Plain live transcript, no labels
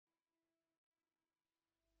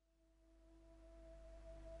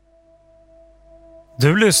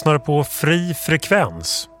Du lyssnar på Fri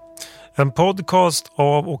frekvens, en podcast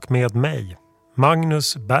av och med mig,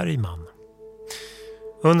 Magnus Bergman.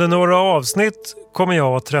 Under några avsnitt kommer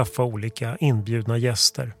jag att träffa olika inbjudna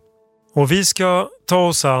gäster. Och vi ska ta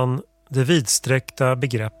oss an det vidsträckta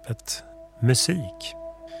begreppet musik.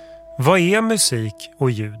 Vad är musik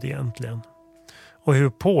och ljud egentligen? Och hur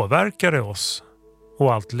påverkar det oss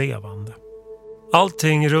och allt levande?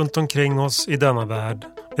 Allting runt omkring oss i denna värld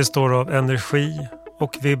består av energi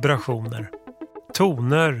och vibrationer.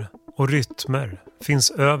 Toner och rytmer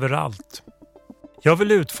finns överallt. Jag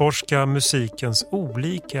vill utforska musikens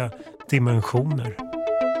olika dimensioner.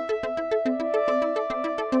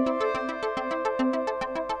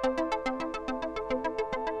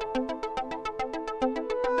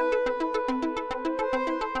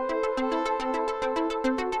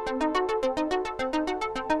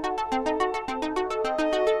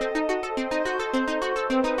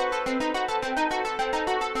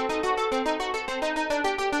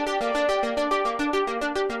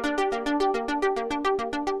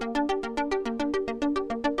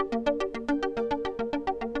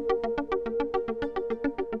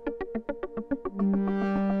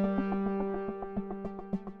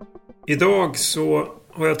 Idag så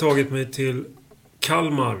har jag tagit mig till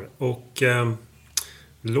Kalmar och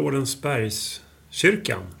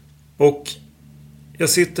Lorensbergskyrkan. Och jag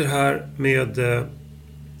sitter här med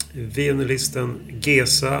violinisten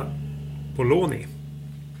Gesa Poloni.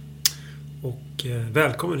 Och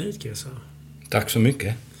välkommen hit, Gesa. Tack så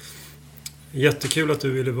mycket. Jättekul att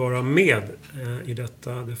du ville vara med i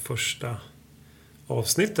detta, det första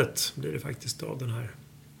avsnittet blir det faktiskt av den här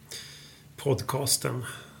podcasten.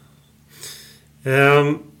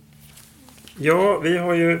 Ja, vi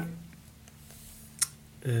har ju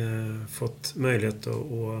fått möjlighet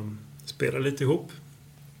att spela lite ihop.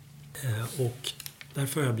 Och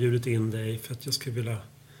därför har jag bjudit in dig för att jag skulle vilja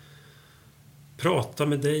prata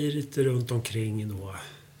med dig lite runt omkring då.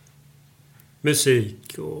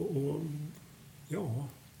 Musik och ja,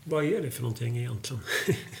 vad är det för någonting egentligen?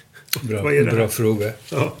 Bra fråga.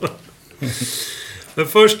 Ja. Men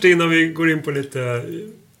först innan vi går in på lite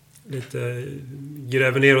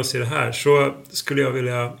gräver ner oss i det här, så skulle jag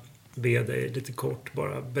vilja be dig lite kort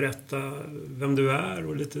bara berätta vem du är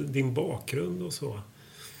och lite din bakgrund och så.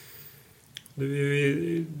 Du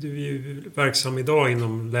är ju verksam idag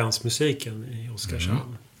inom länsmusiken i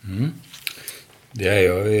Oskarshamn. Det är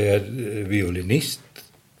jag är violinist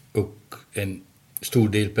och en stor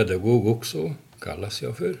del pedagog också, kallas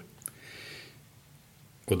jag för.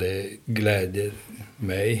 Och det gläder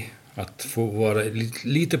mig att få vara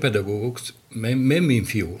lite pedagog också, med min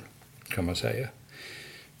fiol, kan man säga.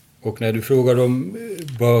 Och när du frågar om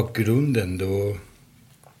bakgrunden då,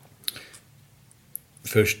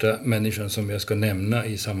 första människan som jag ska nämna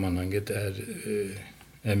i sammanhanget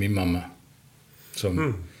är min mamma.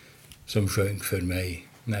 Som sjöng för mig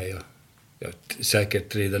när jag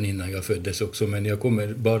säkert redan innan jag föddes också, men jag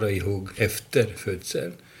kommer bara ihåg efter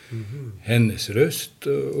födseln. Hennes röst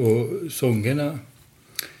och sångerna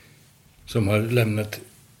som har lämnat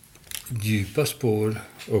djupa spår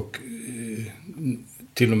och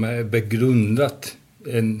till och med begrundat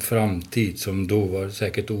en framtid som då var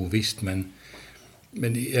säkert ovisst, men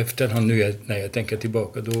i efterhand nu när jag tänker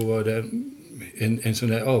tillbaka, då var det en sån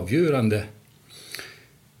där avgörande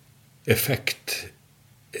effekt.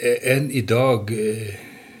 Än idag,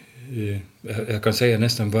 jag kan säga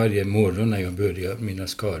nästan varje morgon när jag börjar mina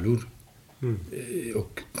skalor,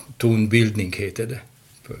 och tonbildning heter det.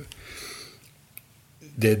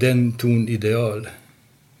 Det är den tonideal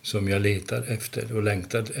som jag letar efter och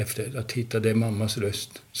längtar efter, att hitta det mammas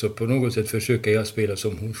röst. Så på något sätt försöker jag spela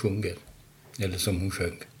som hon sjunger, eller som hon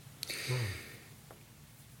sjöng.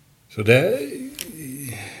 Så det,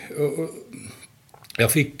 och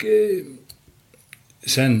jag fick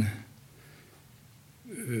sen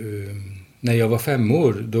när jag var 5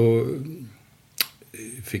 år, då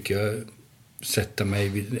fick jag sätta mig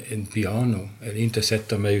vid en piano, eller inte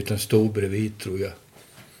sätta mig utan stå bredvid, tror jag.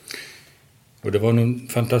 Och det var en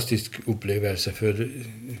fantastisk upplevelse, för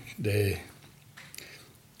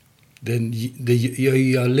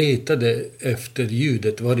jag letade efter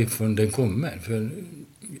ljudet, varifrån den kommer. För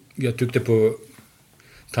jag tryckte på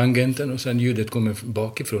tangenten och sen ljudet kommer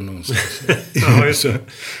bakifrån någonstans. Så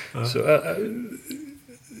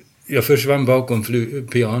jag försvann bakom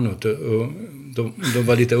pianot och de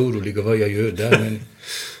var lite oroliga vad jag gör där. Men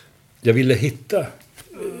jag ville hitta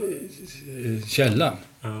källan.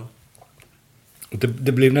 Och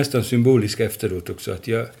det blev nästan symboliskt efteråt också, att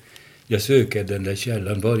jag söker den där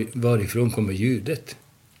källan. Varifrån kommer ljudet?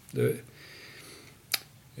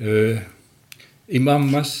 I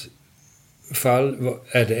mammas fall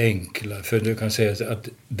är det enkla. För du kan säga att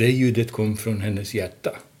det ljudet kom från hennes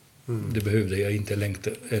hjärta. Det behövde jag inte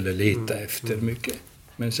längta eller leta efter mycket.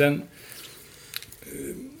 Men sen,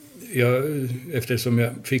 eftersom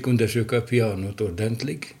jag fick undersöka pianot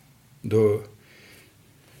ordentligt,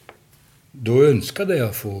 då önskade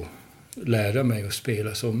jag få lära mig att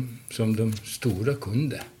spela som de stora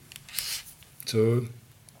kunde. Så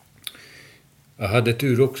jag hade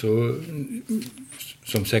tur också.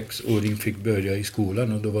 Som 6-åring fick börja i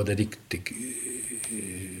skolan och då var det riktigt...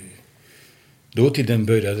 Då till den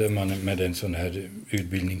började man med en sån här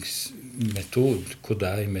utbildningsmetod.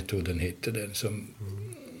 Kodai-metoden hette den, som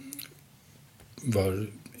var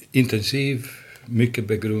intensiv, mycket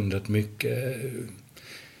begrundat, med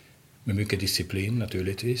mycket disciplin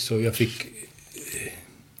naturligtvis. Så jag fick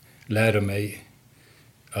lära mig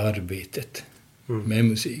arbetet med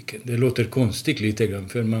musiken. Det låter konstigt lite grann,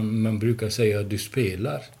 för man brukar säga att du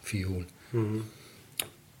spelar fiol.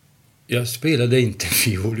 Jag spelade inte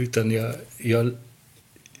fiol, utan jag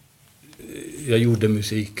gjorde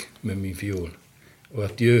musik med min fiol. Och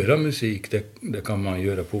att göra musik, det kan man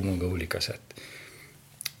göra på många olika sätt.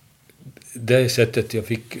 Det sättet jag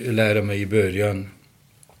fick lära mig i början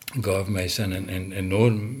gav mig sen en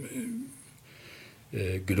enorm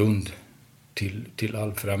grund till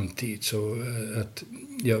all framtid. Så att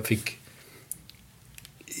jag fick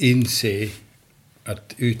inse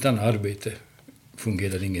att utan arbete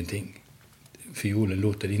fungerar ingenting. Fiolen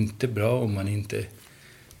låter inte bra om man inte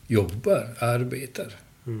arbetar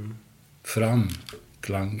fram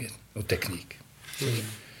klangen och teknik.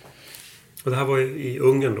 Och det här var i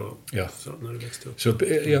Ungern då? Ja. Så, när du växte upp. Så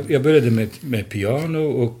jag började med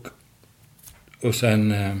piano och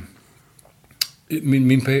sen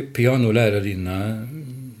min pianolärarinna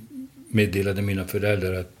meddelade mina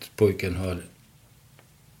föräldrar att pojken har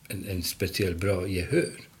en speciell bra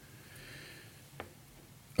gehör.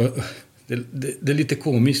 Och det är lite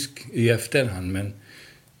komiskt i efterhand, men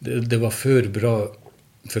det var för bra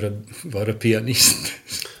för att vara pianist.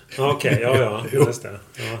 Okej, ja, just det.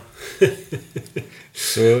 Ja.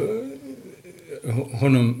 Så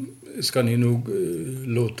honom ska ni nog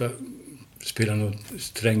låta spela något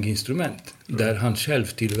stränginstrument där han själv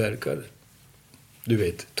tillverkar, du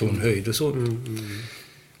vet, tonhöjd och sånt.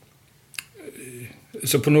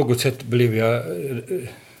 Så på något sätt blev jag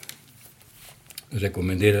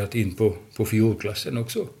rekommenderat in på fiolklassen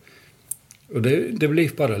också. Och det blev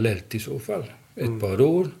parallellt i så fall. Ett par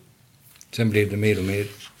år. Sen blev det mer och mer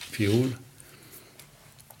fiol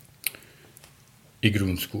i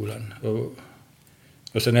grundskolan.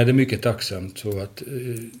 Och sen är det mycket tacksamt så att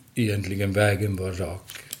egentligen vägen var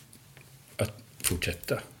rak att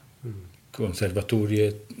fortsätta.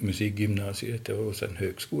 Konservatoriet, musikgymnasiet och sen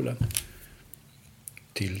högskolan.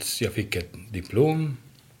 Tills jag fick ett diplom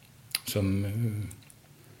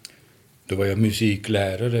då var jag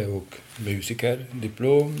musiklärare och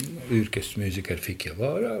musikerdiplom. Yrkesmusiker fick jag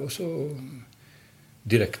vara, och så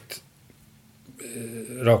direkt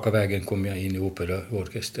raka vägen kom jag in i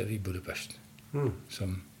operaorkester i Budapest.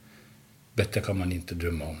 Som bättre kan man inte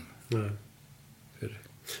drömma om. Nej.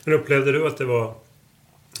 Men upplevde du att det var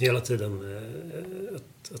hela tiden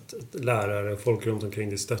att lärare och folk runt omkring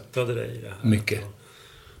dig stöttade dig i det här?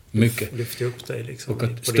 Mycket. Lyfte upp dig liksom. Och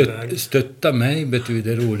att stötta mig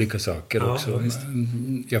betyder olika saker också.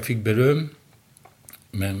 Jag fick beröm,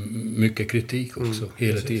 men mycket kritik också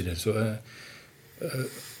hela tiden. Så,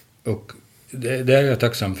 och det är jag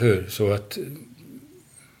tacksam för. Så att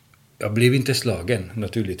jag blev inte slagen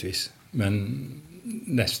naturligtvis, men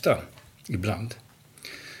nästan ibland.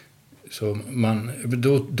 Så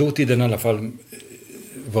dåtiden i alla fall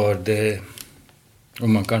var det, och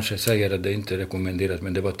man kanske säger att det inte är rekommenderat,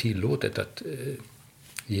 men det var tillåtet att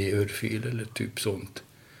ge örfil eller typ sånt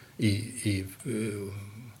i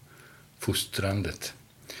fostrandet.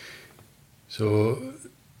 Så,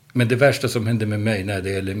 men det värsta som hände med mig när det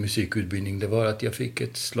gäller musikutbildning, det var att jag fick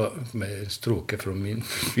ett slag med stråke från min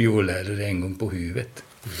fiollärare en gång på huvudet.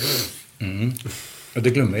 Och det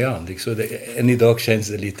glömmer jag aldrig, så än idag känns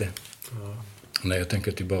det lite när jag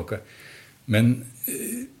tänker tillbaka. Men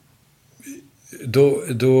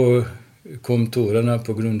då kom tårarna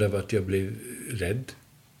på grund av att jag blev rädd.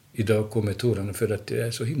 Idag kommer tårarna för att jag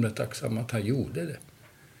är så himla tacksam att han gjorde det.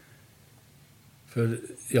 För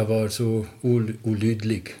jag var så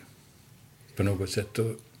olydlig på något sätt.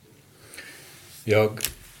 Och jag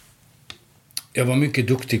var mycket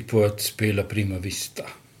duktig på att spela prima vista.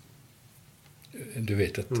 Du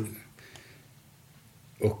vet att...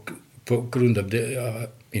 Och på grund av det jag har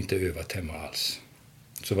inte övat hemma alls.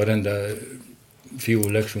 Så varenda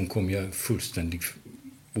fiollektion kom jag fullständigt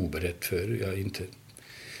oberedd för.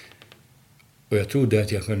 Och jag trodde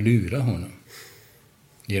att jag kan lura honom.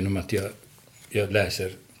 Genom att jag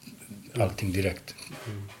läser allting direkt.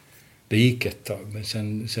 Det gick ett tag, men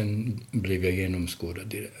sen blev jag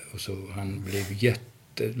genomskådad. Och så han blev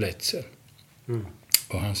jätteledsen.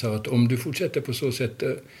 Och han sa att om du fortsätter på så sätt,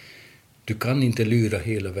 du kan inte lura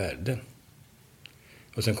hela världen.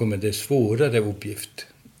 Och sen kommer det svårare uppgift,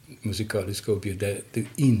 musikaliska uppgift, där du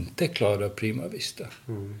inte klarar prima vista.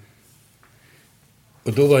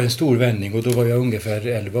 Och då var det en stor vändning, och då var jag ungefär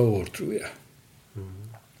 11 år, tror jag.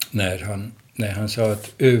 När han sa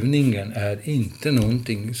att övningen är inte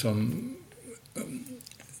någonting som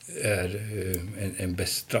är en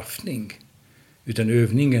bestraffning. Utan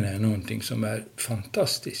övningen är någonting som är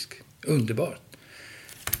fantastisk, underbart.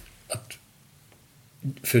 Att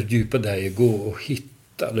fördjupa dig och gå och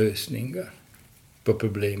hitta lösningar på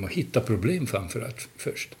problem. Och hitta problem framförallt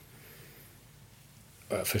först.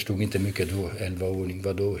 Jag förstod inte mycket då, 11-åring,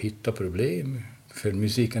 vad då hitta problem? För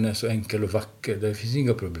musiken är så enkel och vacker, det finns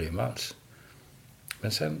inga problem alls.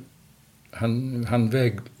 Men sen, han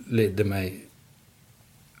vägledde mig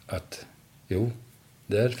att,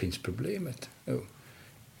 där finns problemet. Jo.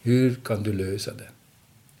 Hur kan du lösa det?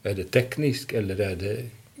 Är det tekniskt eller är det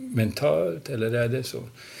mentalt eller är det så?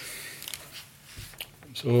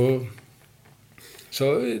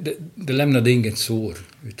 Så det lämnade inget sår,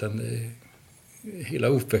 utan hela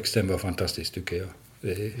uppväxten var fantastisk, tycker jag.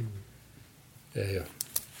 Det är jag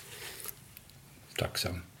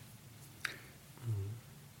tacksam.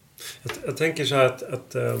 Jag tänker så här att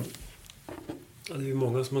det är ju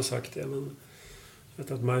många som har sagt det, men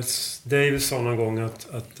att Miles Davis sa någon gång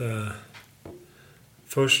att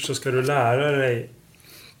först så ska du lära dig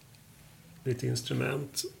ditt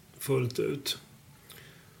instrument fullt ut.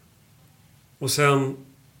 Och sen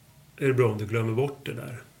är det bra om du glömmer bort det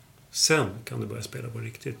där. Sen kan du börja spela på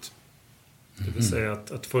riktigt. Det vill säga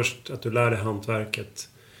att först att du lär dig hantverket.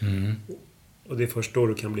 Och det är först då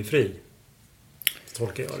du kan bli fri.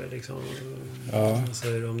 Tolkar jag det liksom. Ja. Vad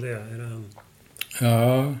säger du om det? Är det en...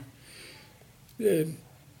 Ja.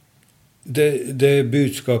 Det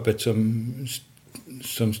budskapet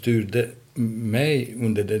som styrde mig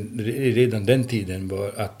under redan den tiden var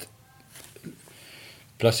att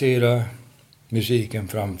placera musiken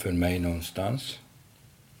framför mig någonstans.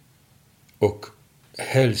 Och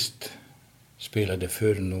helst spelade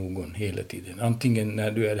för någon hela tiden. Antingen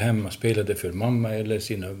när du är hemma spelade för mamma eller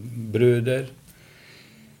sina bröder.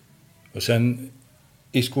 Och sen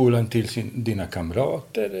i skolan till dina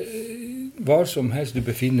kamrater. Var som helst du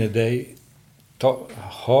befinner dig,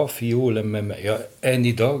 ha fiolen med mig. Än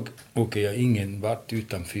idag åker jag ingen vart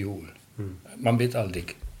utan fiol. Man vet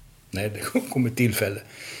aldrig när det kommer tillfälle.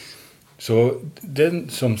 Så den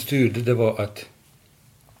som styrde, det var att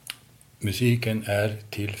musiken är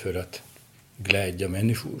till för att glädja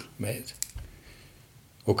människor med.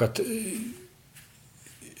 Och att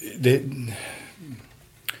det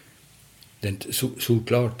är inte så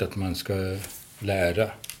klart att man ska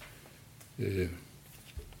lära,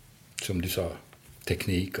 som du sa,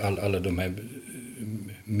 teknik, alla de här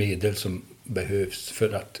medel som behövs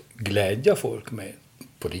för att glädja folk med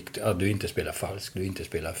på riktigt. Att du inte spelar falskt, du inte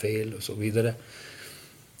spelar fel och så vidare.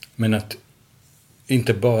 Men att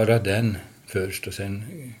inte bara den först och sen,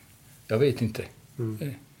 jag vet inte.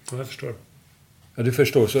 Ja, jag förstår. Ja, du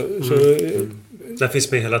förstår. Så det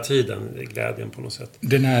finns med hela tiden, glädjen på något sätt.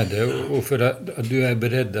 Den är det, och för att du är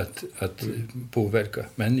beredd att påverka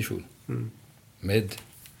människor med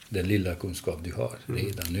den lilla kunskap du har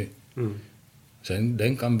redan nu. Sen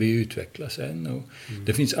den kan vi utveckla sen. Och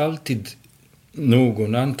det finns alltid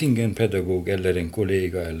någon, antingen pedagog eller en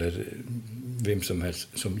kollega eller vem som helst,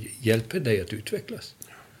 som hjälper dig att utvecklas.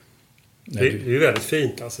 Det är ju väldigt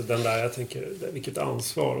fint, alltså den där, jag tänker, vilket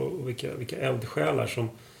ansvar och vilka eldsjälar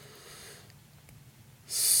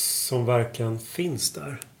som verkligen finns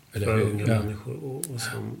där för unga människor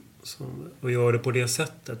och gör det på det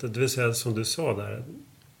sättet. Det vill säga, som du sa där,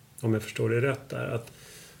 om jag förstår det rätt där,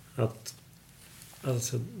 att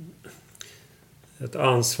alltså ett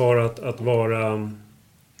ansvar att vara,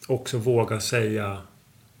 också våga säga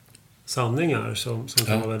sanningar som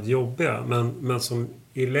kan vara väldigt jobbiga, men som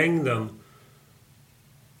i längden,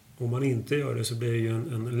 om man inte gör det, så blir det ju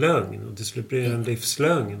en lögn, och till slut blir det en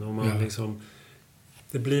livslögn, och man liksom,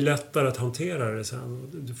 det blir lättare att hantera det sen.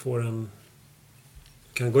 Du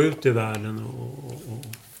kan gå ut i världen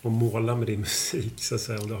och måla med din musik, så att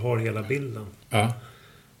säga, och du har hela bilden. Ja.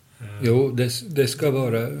 Jo, det ska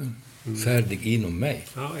vara färdig inom mig.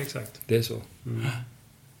 Ja, exakt. Det är så.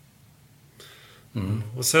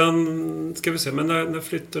 Och sen ska vi se, men när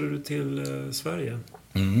flyttade du till Sverige?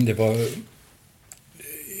 Det var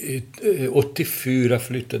 84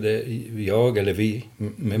 flyttade vi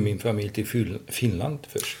med min familj till Finland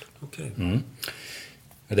först. Okay.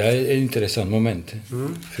 Det är ett intressant moment.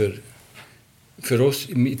 För oss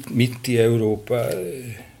mitt i Europa,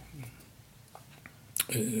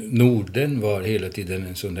 Norden var hela tiden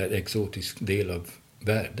en sån där exotisk del av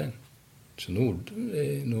världen. Så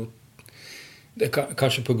det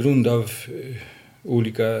kanske på grund av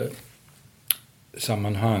olika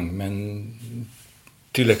sammanhang, men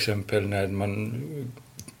till exempel när man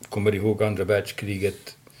kommer ihåg andra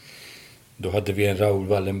världskriget, då hade vi en Raoul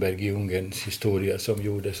Wallenberg i Ungerns historia som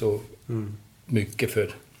gjorde så mycket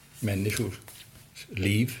för människors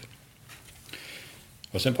liv.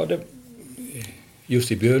 Och sen var det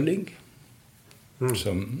Jussi Björling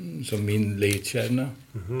som min ledstjärna,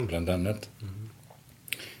 bland annat,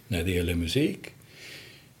 när det gäller musik.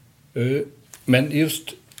 Men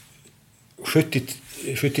just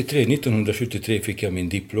 1973 fick jag min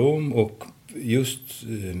diplom, och just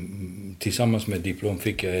tillsammans med diplom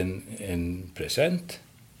fick jag en present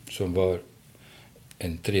som var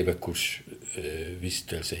en 3 veckors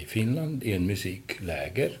vistelse i Finland i en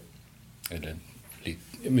musikläger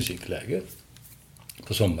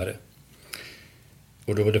på sommaren.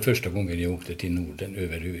 Och då var det första gången jag åkte till Norden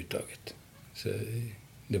överhuvudtaget. Så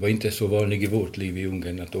det var inte så vanligt i vårt liv i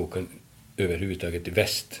Ungern att åka överhuvudtaget i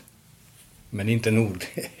väst. Men inte nord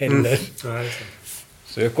heller.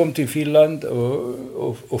 Så jag kom till Finland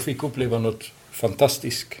och fick uppleva något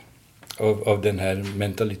fantastiskt av den här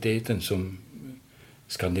mentaliteten som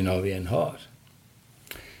Skandinavien har.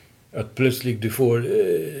 Att plötsligt du får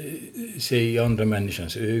se andra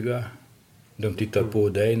människans öga. De tittar på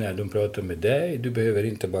dig när de pratar med dig. Du behöver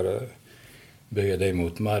inte bara böja dig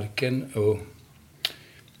mot marken. Och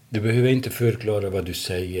du behöver inte förklara vad du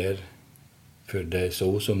säger. För det är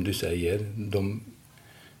så som du säger. De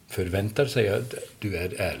förväntar sig att du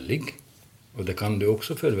är ärlig. Och det kan du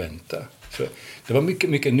också förvänta. Så det var mycket,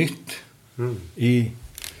 mycket nytt.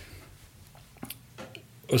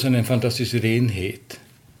 Och sen en fantastisk renhet.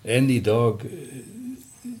 Än idag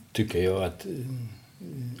tycker jag att i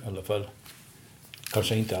alla fall,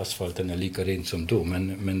 kanske inte asfalten är lika ren som då,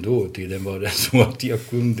 men då tiden var det så att jag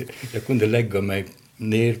kunde lägga mig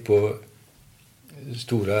ner på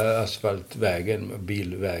stora asfaltvägen,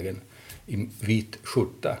 bilvägen, i vit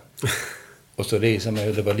skjorta. Och så resa mig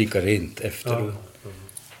och det var lika rent efteråt.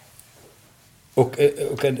 Och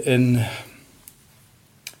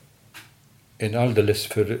en alldeles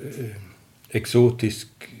för exotisk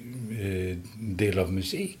del av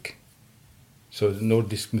musik. Så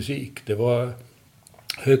nordisk musik, det var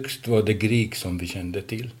högst var det Grieg som vi kände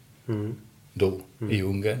till då i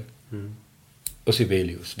Ungern. Och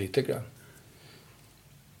Sibelius lite grann.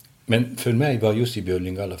 Men för mig var Jussi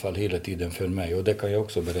Björling i alla fall hela tiden för mig, och det kan jag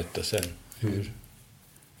också berätta sen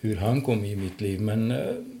hur han kom i mitt liv. Men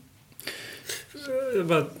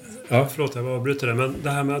förlåt, jag avbryter det, men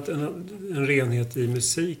det här med att en renhet i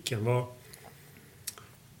musiken,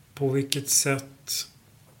 på vilket sätt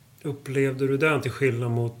upplevde du den till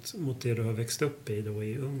skillnad mot det du har växt upp i då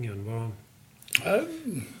i Ungern?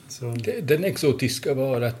 Den exotiska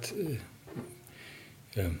var att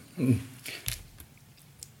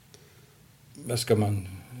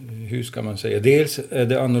hur ska man säga? Dels är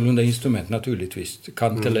det annorlunda instrument naturligtvis.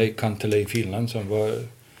 Kantele i Finland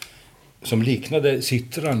som liknade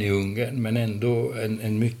sittran i Ungern, men ändå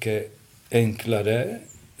en mycket enklare,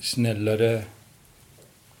 snällare,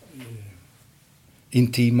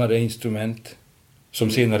 intimare instrument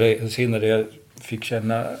som senare jag fick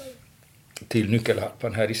känna till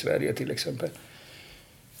nyckelharpan här i Sverige till exempel.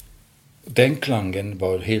 Den klangen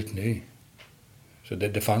var helt ny. Så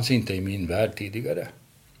det fanns inte i min värld tidigare.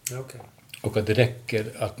 Okay. Och att det räcker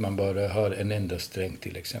att man bara har en enda sträng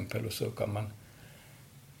till exempel, och så kan man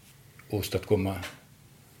åstadkomma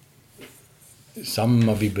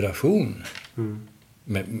samma vibration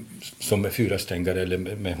som med 4 strängar eller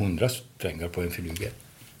med 100 strängar på en flygel.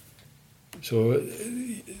 Så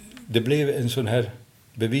det blev en sån här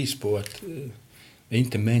bevis på att det är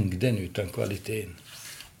inte mängden utan kvaliteten.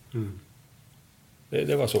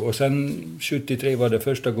 Det var så. Och sen 73 var det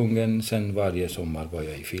första gången, sen varje sommar var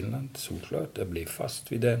jag i Finland, såklart. Jag blev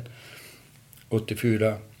fast vid den.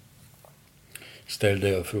 84 ställde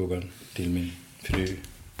jag frågan till min fru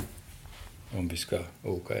om vi ska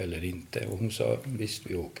åka eller inte. Och hon sa, visst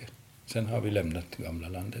vi åker. Sen har vi lämnat gamla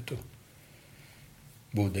landet och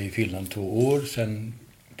bodde i Finland 2 år. Sen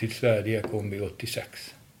till Sverige kom vi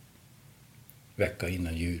 86. Vecka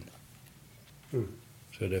innan jul.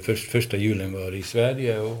 Så det första julen var i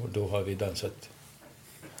Sverige, och då har vi dansat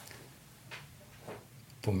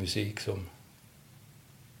på musik som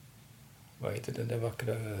vad heter den där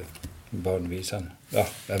vackra barnvisan? Ja,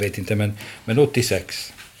 jag vet inte, men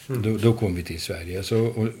 86, då kom vi till Sverige. Så,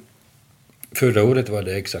 och förra året var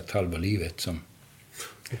det exakt halva livet som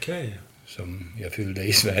jag fyllde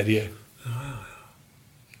i Sverige.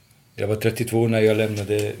 Jag var 32 när jag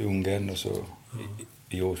lämnade Ungern och så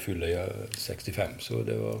i år fyllde jag 65, så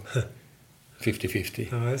det var 50-50.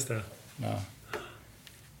 Ja, just det. Ja.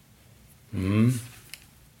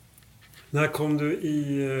 När kom du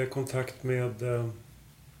i kontakt med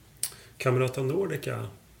Camerata Nordica?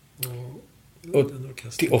 Och den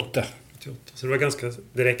orkestern? 88. Så det var ganska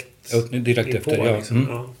direkt efter, ja.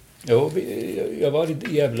 Liksom. Ja, jag var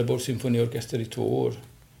i Gävleborgs symfoniorkester i 2 år.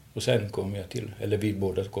 Och sen kom jag till, eller vi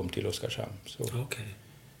båda kom till Oskarshamn. Så. Okay.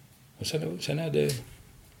 Och sen är det,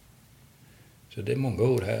 så det är många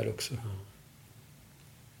år här också.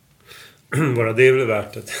 Bara det är väl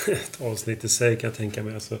värt ett avsnitt i sig, kan jag tänka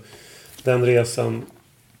mig. Alltså, den resan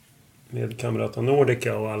med Camerata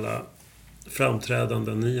Nordica och alla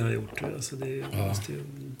framträdanden ni har gjort. Alltså det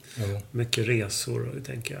är mycket resor, och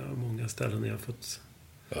tänker jag, många ställen ni har fått.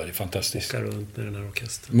 Ja, det är fantastiskt. Åka runt med den här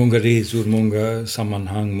orkestern. Många resor, många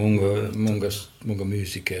sammanhang, många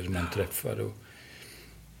musiker man träffar. Och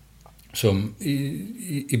som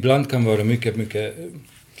ibland kan vara mycket, mycket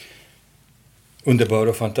underbar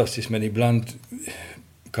och fantastisk, men ibland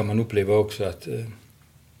kan man uppleva också att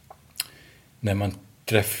när man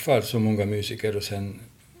träffar så många musiker och sen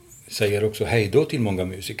säger också hej då till många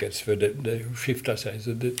musiker, för det skiftar sig,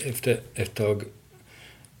 så efter ett tag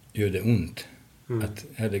gör det ont. Att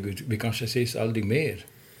herregud, vi kanske ses aldrig mer.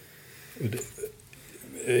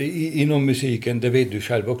 Inom musiken, det vet du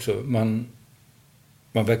själv också, man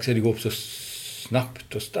växer ihop så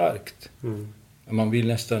snabbt och starkt. Man vill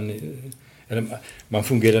nästan, eller man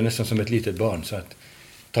fungerar nästan som ett litet barn, så att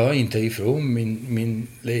ta inte ifrån min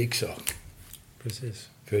leksak. Precis.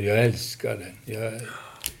 För jag älskar den.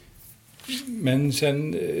 Men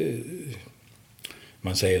sen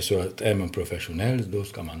man säger så att är man professionell, då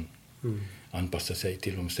ska man anpassa sig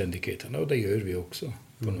till omständigheterna, och det gör vi också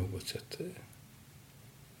på något sätt.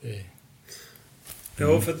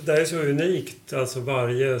 Ja, för det är så unikt, alltså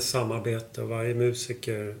varje samarbete och varje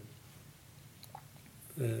musiker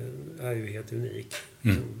är ju helt unik.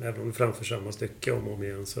 Även om vi framför samma stycke om och om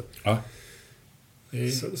igen, så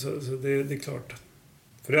så det är klart.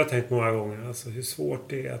 För det har jag tänkt många gånger, alltså hur svårt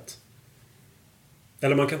det är att,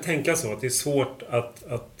 eller man kan tänka så, att det är svårt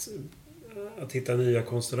att hitta nya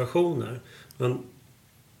konstellationer. Men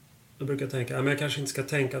jag brukar tänka, men jag kanske inte ska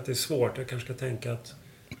tänka att det är svårt. Jag kanske ska tänka att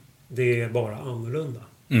det är bara annorlunda.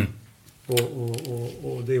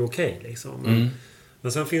 Och det är okej, liksom.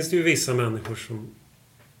 Men sen finns det ju vissa människor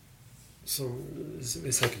som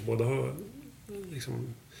vi säkert båda har,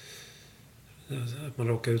 liksom, att man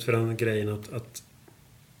råkar ut för den grejen att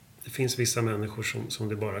det finns vissa människor som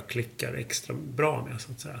det bara klickar extra bra med,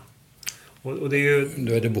 så att säga. Och det är ju,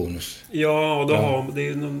 då är det bonus. Ja, och då har det är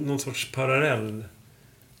ju någon sorts parallell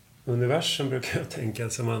universum, brukar jag tänka,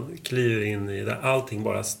 som man kliver in i, där allting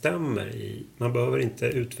bara stämmer i. Man behöver inte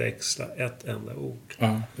utväxla ett enda ord.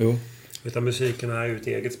 Utan musiken är ju ett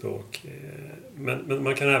eget språk. Men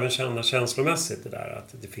man kan även känna känslomässigt det där,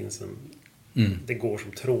 att det finns det går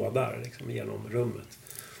som trådar liksom genom rummet.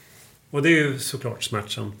 Och det är ju såklart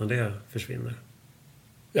smärtsamt när det försvinner.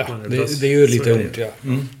 Ja, det gör lite ont, ja.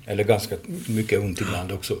 Eller ganska mycket ont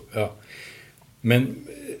ibland också. Ja. Men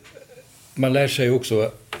man lär sig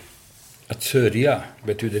också att sörja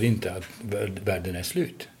betyder inte att världen är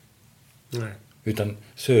slut. Nej. Utan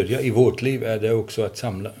sörja i vårt liv är det också att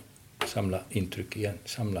samla intryck igen.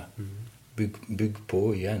 Bygg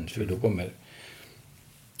på igen, för då kommer...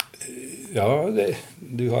 Ja,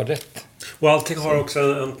 du har rätt. Och allting har också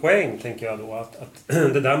en poäng, tänker jag då. Att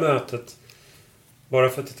det där mötet, bara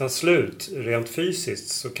för att det tar slut rent fysiskt,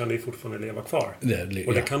 så kan det fortfarande leva kvar.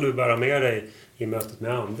 Och det kan du bära med dig i mötet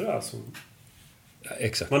med andra.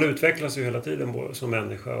 Exakt. Man utvecklas ju hela tiden både som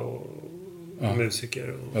människa och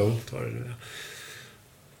musiker och allt vad det nu är.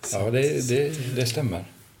 Ja, det stämmer.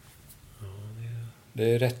 Det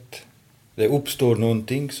är rätt. Det uppstår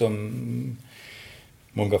någonting som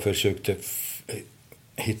många försökte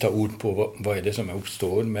hitta ord på. Vad är det som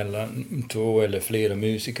uppstår mellan 2 eller flera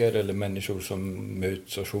musiker eller människor som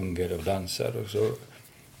möts och sjunger och dansar. Och så.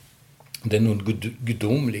 Det är något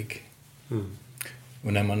gudomlig.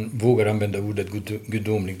 Och när man vågar använda ordet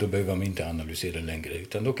gudomlig, då behöver man inte analysera längre.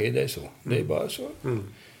 Utan okej, det är så. Det är bara så.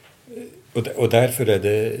 Och därför är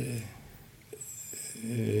det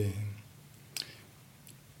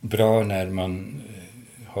bra när man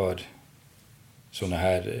har såna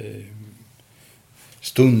här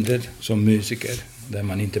stunder som musiker där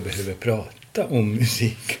man inte behöver prata om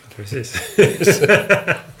musik. Precis.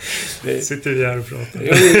 Sitter vi här och pratar.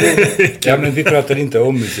 Ja, men vi pratar inte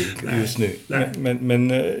om musik just nu. Men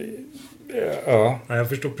ja. Jag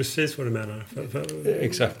förstår precis vad du menar.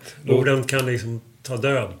 Exakt. Orden kan liksom ta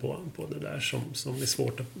död på det där som är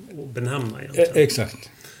svårt att benämna egentligen. Exakt.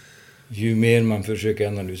 Ju mer man försöker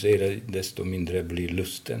analysera, desto mindre blir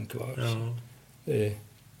lusten kvar. Ja.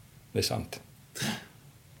 Det är sant.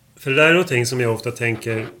 För det där är någonting som jag ofta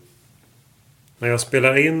tänker när jag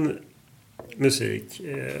spelar in musik.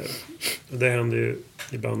 Och det händer ju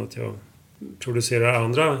ibland att jag producerar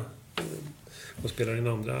andra och spelar in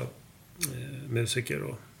andra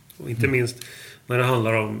musiker. Och inte minst när det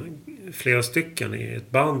handlar om flera stycken i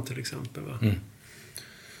ett band till exempel. Va?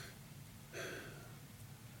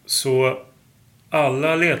 Så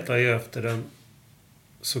alla letar ju efter den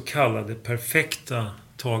så kallade perfekta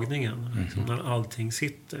tagningen. Liksom, när allting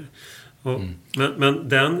sitter. Och, men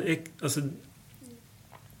den är, alltså,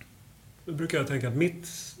 då brukar jag tänka att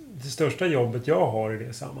det största jobbet jag har i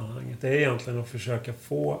det sammanhanget, det är egentligen att försöka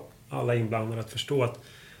få alla inblandade att förstå att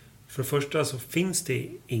för det första så finns det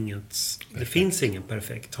finns ingen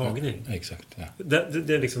perfekt tagning. Ja, exakt, ja.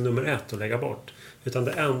 Det är liksom nummer 1 att lägga bort. Utan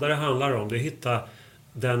det enda det handlar om, det är att hitta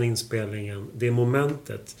den inspelningen, det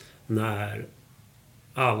momentet när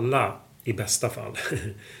alla, i bästa fall,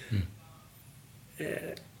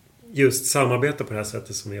 just samarbetar på det här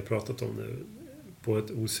sättet som vi har pratat om nu, på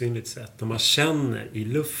ett osynligt sätt. När man känner i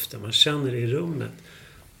luften, man känner i rummet.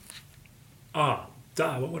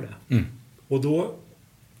 Där var det. Och då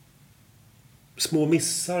små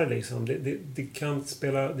missar liksom, det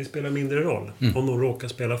spelar mindre roll om de råkar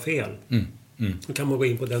spela fel. Då kan man gå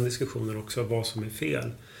in på den diskussionen också, vad som är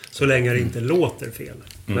fel. Så länge det inte låter fel.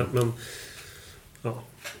 Men ja.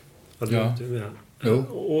 Du menar.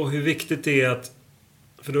 Och hur viktigt det är att,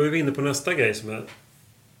 för då är vi inne på nästa grej som jag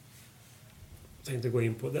tänkte gå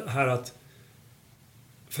in på. Det här att,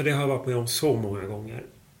 för det har jag varit med om så många gånger,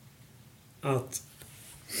 att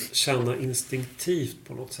känna instinktivt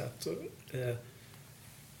på något sätt.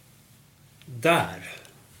 Där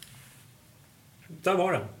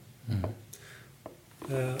var den.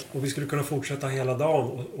 Och vi skulle kunna fortsätta hela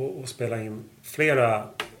dagen och spela in flera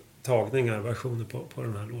tagningar, versioner på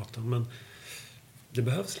den här låten. Men det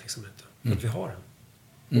behövs liksom inte. För att vi har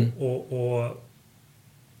den. Och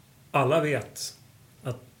alla vet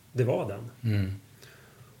att det var den.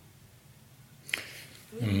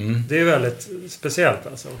 Det är väldigt speciellt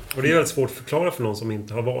alltså. Och det är väldigt svårt att förklara för någon som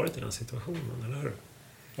inte har varit i den situationen, eller hur?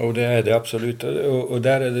 Och det är det absolut. Och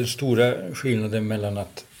där är den stora skillnaden mellan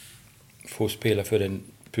att få spela för en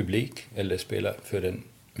publik eller spela för en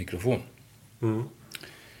mikrofon.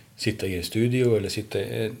 Sitta i en studio eller sitta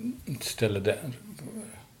i ett ställe där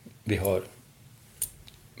vi har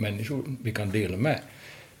människor vi kan dela med.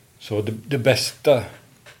 Så det bästa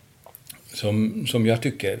som jag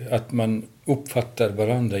tycker, att man uppfattar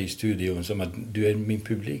varandra i studion som att du är min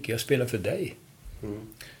publik, jag spelar för dig.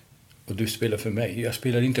 Och du spelar för mig. Jag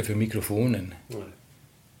spelar inte för mikrofonen. Nej.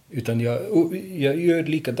 Utan jag gör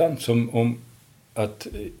likadant som om att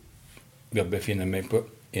jag befinner mig på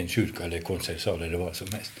en kyrka eller konsertsal eller vad som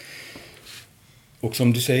helst. Och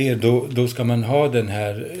som du säger, då ska man ha den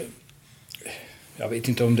här, jag vet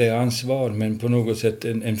inte om det är ansvar, men på något sätt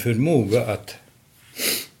en förmåga att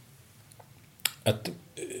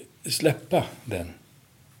släppa den.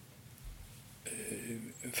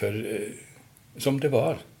 För som det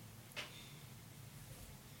var.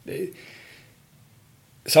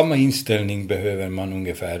 Samma inställning behöver man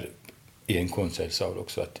ungefär i en konsertsal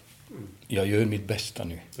också. Att jag gör mitt bästa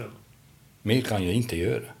nu. Ja. Mer kan jag inte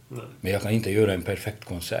göra. Nej. Men jag kan inte göra en perfekt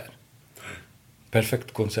konsert. Nej.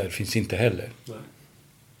 Perfekt konsert finns inte heller. Nej.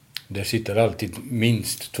 Där sitter alltid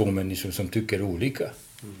minst 2 människor som tycker olika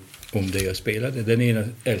om det jag spelade. Den ena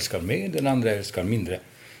älskar mer, den andra älskar mindre.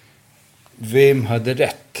 Vem hade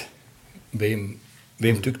rätt? Vem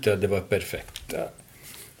tyckte att det var perfekt?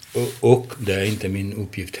 Och det är inte min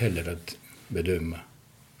uppgift heller att bedöma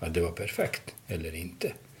att det var perfekt eller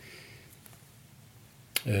inte.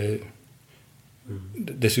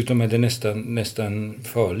 Dessutom är det nästan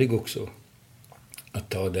farligt också att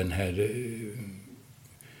ta den här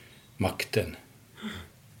makten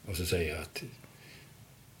och så säga att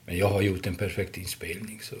men jag har gjort en perfekt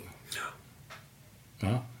inspelning så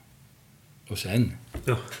ja. Och sen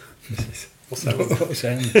ja, precis. Och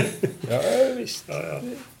sen ja, visst. Ja.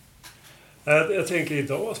 Jag tänker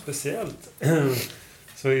idag speciellt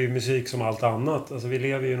så är musik som allt annat. Alltså vi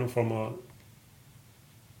lever ju i någon form av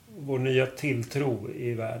vår nya tilltro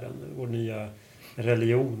i världen. Vår nya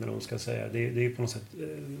religion, eller vad man ska säga. Det är ju på något sätt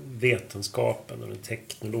vetenskapen och den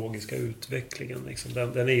teknologiska utvecklingen. Liksom.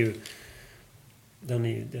 Den är ju den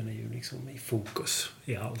är ju liksom i fokus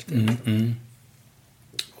i allt.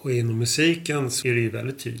 Och inom musiken så är det ju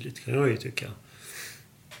väldigt tydligt, kan jag ju tycka,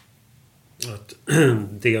 att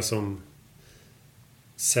det som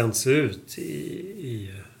sänds ut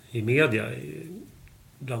i media,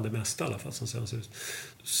 bland det mesta i alla fall som sänds ut,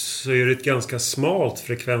 så är det ett ganska smalt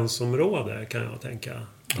frekvensområde, kan jag tänka.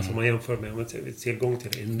 Alltså man jämför med tillgång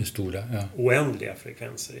till det stora, oändliga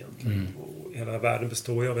frekvenser egentligen. Och hela världen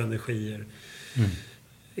består ju av energier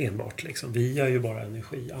enbart liksom. Vi är ju bara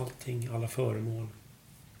energi, allting, alla föremål.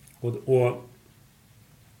 Och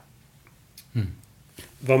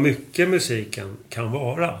vad mycket musiken kan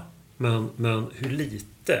vara, men hur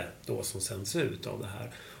lite då som sänds ut av det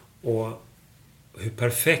här. Och hur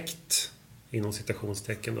perfekt, inom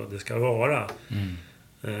citationstecken då, det ska vara.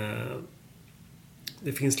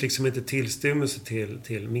 Det finns liksom inte tillstymmelse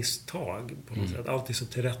till misstag på något sätt. Allt är så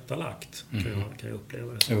tillrättalagt, kan jag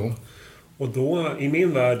uppleva det så. Och då, i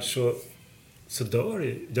min värld, så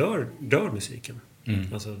dör musiken.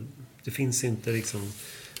 Alltså, det finns inte liksom...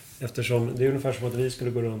 Eftersom det är ungefär som att vi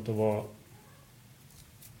skulle gå runt och vara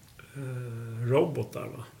robotar,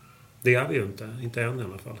 va? Det är vi ju inte än i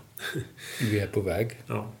alla fall. Vi är på väg.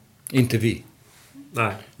 Ja. Inte vi.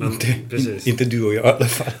 Nej, men precis. Inte du och jag i alla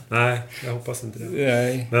fall. Nej, jag hoppas inte det.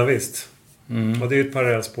 Nej. Men visst. Och det är ju ett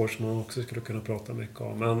parallellspår som man också skulle kunna prata mycket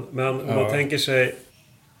om. Men om man tänker sig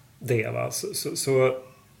det, va, så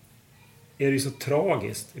är det ju så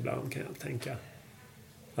tragiskt ibland, kan jag tänka.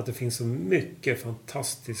 Att det finns så mycket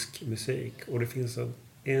fantastisk musik. Och det finns en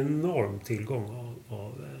enorm tillgång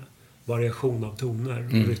av variation av toner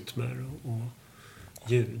och rytmer och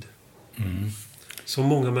ljud. Som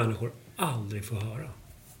många människor aldrig får höra.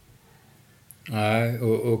 Nej,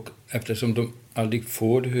 och eftersom de aldrig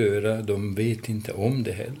får höra, de vet inte om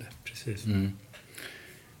det heller. Precis.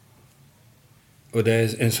 Och det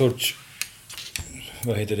är en sorts,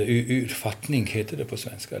 vad heter det, urfattning heter det på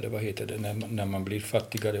svenska, eller vad heter det, när man blir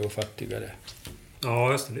fattigare och fattigare.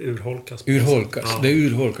 Ja, just det, urholkas. Ja. Det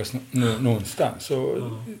urholkas någonstans.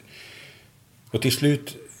 Och till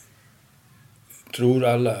slut tror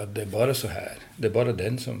alla att det är bara så här. Det är bara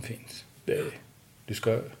den som finns.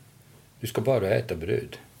 Du ska bara äta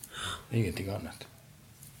bröd. Ingenting annat.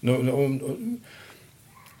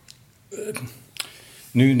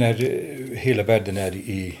 Nu när hela världen är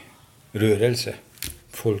i rörelse.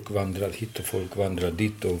 Folk vandrar hit och folk vandrar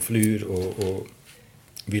dit och flyr och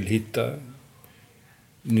vill hitta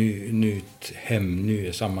nytt hem,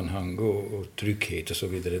 nya sammanhang och trygghet och så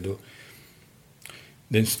vidare. Då,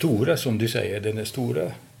 den stora, som du säger, den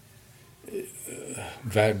stora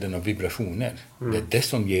världen av vibrationer, det är det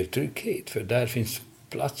som ger trygghet. För där finns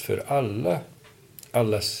plats för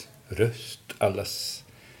allas röst, allas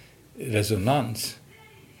resonans.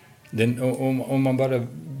 Om man bara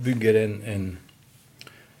bygger en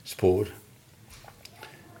spår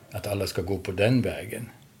att alla ska gå på den vägen,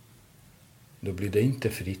 då blir det inte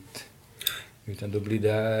fritt, utan då blir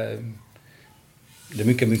det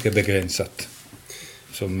mycket, mycket begränsat.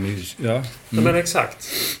 Ja, men exakt.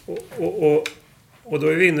 Och då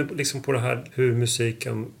är vi inne liksom på det här hur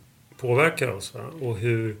musiken påverkar oss, va? Och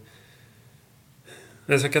hur...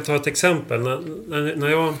 Jag kan ta ett exempel. När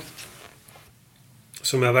jag...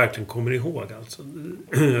 Som jag verkligen kommer ihåg, alltså.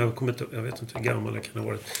 Jag vet inte hur gammal jag kan ha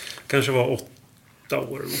varit. Kanske var 8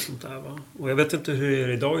 år eller något sånt där, va? Och jag vet inte hur det är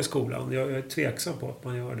idag i skolan. Jag är tveksam på att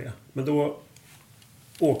man gör det. Men då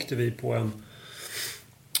åkte vi på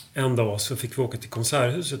en dag, så fick vi åka till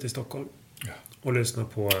Konserthuset i Stockholm. Ja. Och lyssna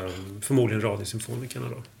på förmodligen Radiosymfonikerna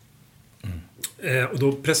då. Och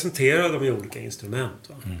då presenterade de ju olika instrument,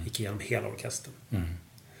 va? Gick igenom hela orkestern.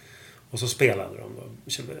 Och så spelade de då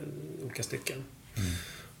olika stycken.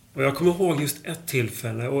 Och jag kommer ihåg just ett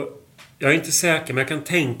tillfälle, och jag är inte säker, men jag kan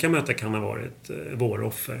tänka mig att det kan ha varit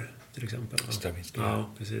Våroffer till exempel. Ja,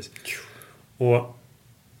 precis.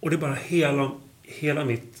 Och det är bara hela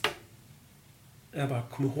mitt... Jag bara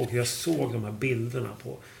kommer ihåg hur jag såg de här bilderna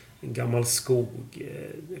på en gammal skog.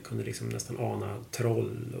 Jag kunde liksom nästan ana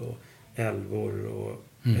troll och älvor och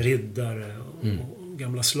riddare och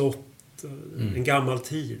gamla slott. En gammal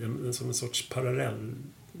tid, som en sorts parallell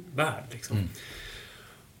värld liksom.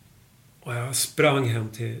 Och jag sprang hem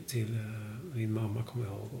till min mamma, kommer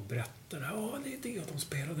jag ihåg, och berättade. Ja, det är det de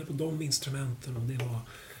spelade på de instrumenten, och det var...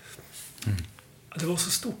 Det var så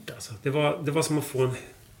stort alltså. Det var som att få en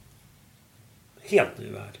helt ny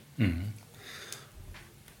värld.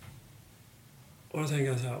 Och då tänkte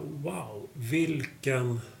jag så här, wow,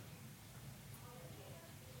 vilken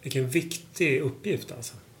viktig uppgift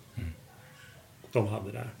alltså. De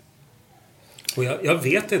hade där. Och jag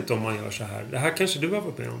vet inte om man gör så här. Det här kanske du har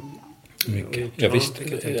varit med om. Mycket. Jag visste.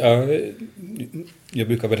 Jag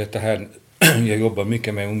brukar berätta här. Jag jobbar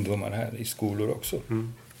mycket med ungdomar här i skolor också.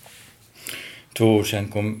 2 år sedan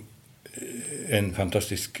kom en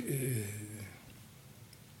fantastisk...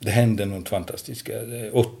 Det hände något fantastiskt.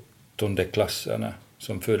 8:e klassarna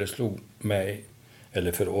som föreslog mig,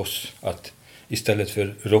 eller för oss, att istället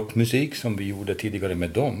för rockmusik som vi gjorde tidigare med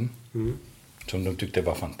dem, som de tyckte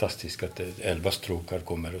var fantastiskt, att 11 stråkar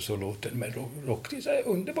kommer och så låter med rock, det är så här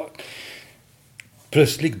underbart.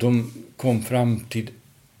 Plötsligt de kom fram till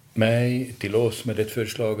mig, till oss med ett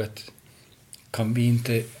förslag att kan vi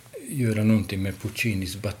inte göra någonting med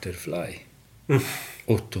Puccinis Butterfly?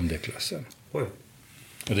 8:e klassen. Oj.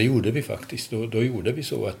 Och det gjorde vi faktiskt. Då gjorde vi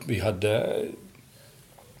så att vi hade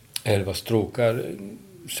 11 stråkar,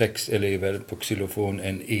 6 elever på xylofon,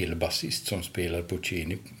 en elbassist som spelar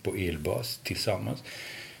Puccini på elbas tillsammans.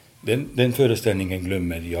 Den föreställningen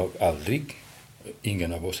glömmer jag aldrig.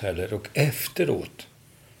 Ingen av oss heller. Och efteråt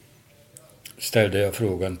ställde jag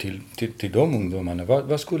frågan till de ungdomarna.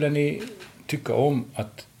 Vad skulle ni tycka om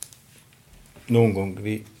att någon gång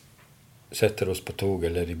vi sätter oss på tåg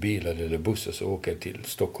eller i bilar eller buss och så åker till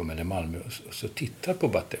Stockholm eller Malmö och så tittar på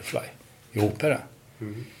Butterfly i opera.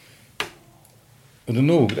 Och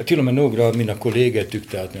då till och med några av mina kollegor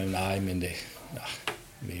tyckte att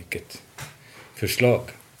vilket förslag.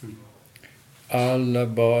 Alla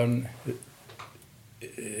barn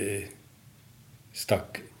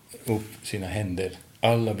stack upp sina händer.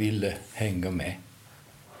 Alla ville hänga med.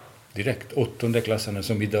 Direkt 8:e klassarna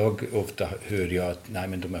som idag ofta hör jag att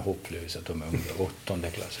de är hopplösa, de är under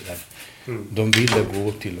 8:e klassen. De ville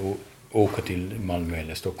åka till Malmö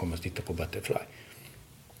eller Stockholm och titta på Butterfly.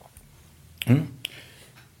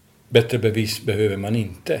 Bättre bevis behöver man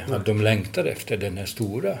inte. Att de längtar efter den här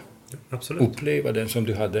stora. Absolut. Uppleva den som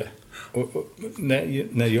du hade. Och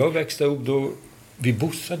när jag växte upp då, vi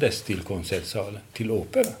bussades till konsertsalen, till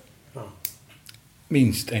opera. Ja.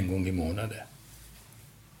 Minst en gång i månaden.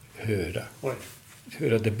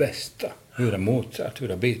 Höra det bästa. Höra Mozart,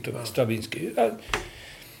 höra Beethoven, Stravinsky.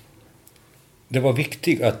 Det var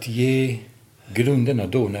viktigt att ge grunderna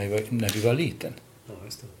då när vi var liten. Ja,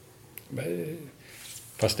 just det.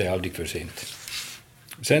 Fast det är aldrig för sent.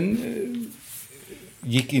 Sen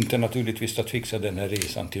gick inte naturligtvis att fixa den här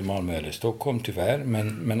resan till Malmö eller Stockholm tyvärr.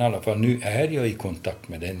 Men i alla fall nu är jag i kontakt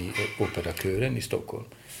med den i operakören i Stockholm.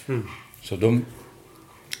 Så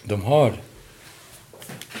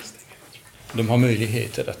de har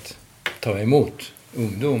möjligheter att ta emot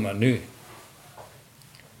ungdomar nu.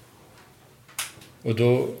 Och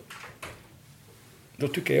då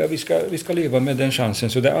tycker jag vi ska leva med den chansen.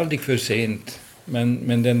 Så det är aldrig för sent.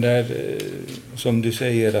 Men den där, som du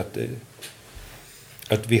säger,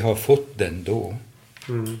 att vi har fått den då.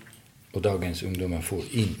 Och dagens ungdomar får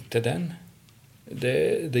inte den.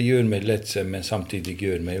 Det gör mig ledsen, men samtidigt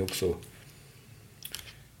gör mig också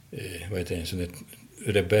en sån ett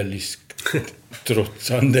rebellisk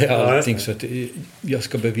trotsande allting. Så att jag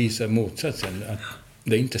ska bevisa motsatsen. Att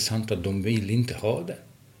det är inte sant att de vill inte ha det.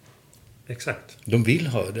 Exakt. De vill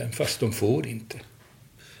ha den, fast de får inte.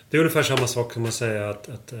 Det är ungefär samma sak som att säga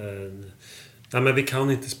att men vi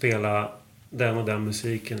kan inte spela den och den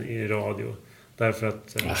musiken i radio. Därför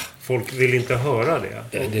att folk vill inte höra det.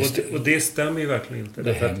 Och det stämmer ju verkligen inte.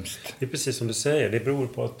 Det är hemskt. Det är precis som du säger. Det beror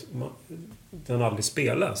på att den aldrig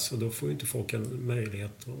spelas. Och då får ju inte folk en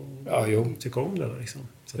möjlighet att tycka om den. Liksom.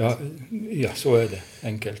 Så är det.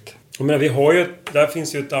 Enkelt. Jag menar, där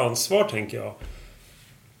finns ju ett ansvar, tänker jag.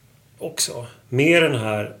 Också. Med den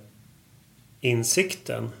här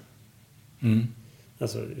insikten.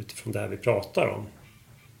 Alltså utifrån det här vi pratar om.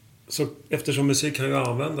 Så eftersom musik kan ju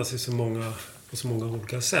användas på så många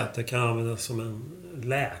olika sätt. Det kan användas som en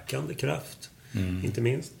läkande kraft. Inte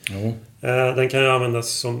minst. Den kan ju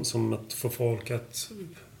användas som att få folk att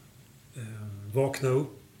vakna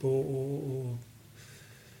upp och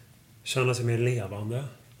känna sig mer levande.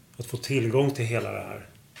 Att få tillgång till hela det här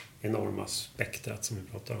enorma spektrat som vi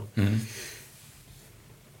pratar om.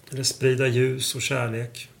 Eller sprida ljus och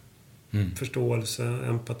kärlek. Förståelse,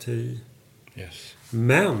 empati. Yes.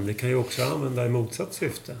 Men det kan ju också använda i motsatt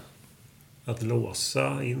syfte. Att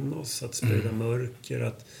låsa in oss, att sprida mörker,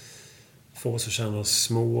 att få oss att känna oss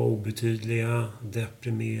små, obetydliga,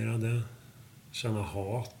 deprimerade, känna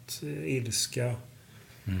hat, ilska.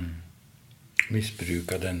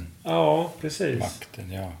 Missbruka den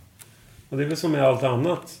makten, ja. Och det är väl som med allt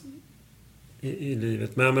annat i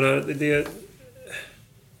livet. Men jag menar, det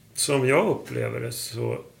som jag upplever det,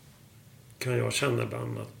 så kan jag känna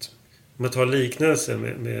ibland att om jag tar liknelse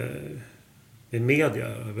med media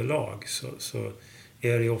överlag, så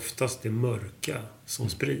är det oftast det mörka som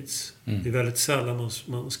sprids. Det är väldigt sällan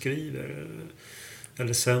man skriver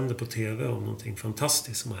eller sänder på tv om någonting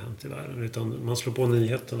fantastiskt som har hänt i världen. Utan man slår på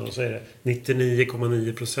nyheterna och så är det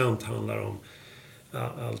 99,9% handlar om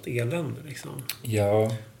allt elände liksom.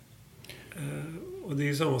 Ja. Och det är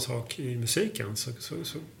ju samma sak i musiken.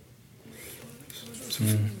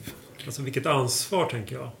 Alltså vilket ansvar,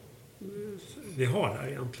 tänker jag, vi har här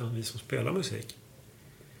egentligen, vi som spelar musik.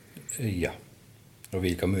 Ja. Och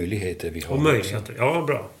vilka möjligheter vi har. Och möjligheter, ja,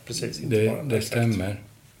 bra. Precis. Det stämmer.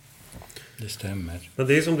 Det stämmer. Men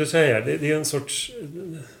det är som du säger, det är en sorts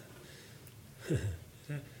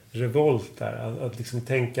revolt där. Att liksom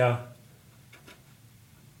tänka...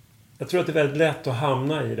 Jag tror att det är väldigt lätt att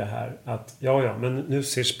hamna i det här. Att men nu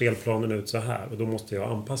ser spelplanen ut så här. Och då måste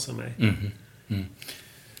jag anpassa mig.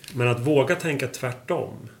 Men att våga tänka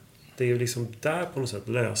tvärtom. Det är ju liksom där på något sätt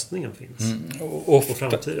lösningen finns. Och på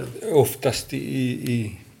framtiden. Oftast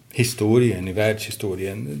i historien, i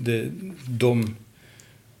världshistorien. De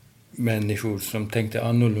människor som tänkte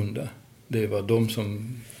annorlunda. Det var de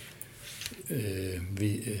som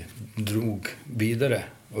drog vidare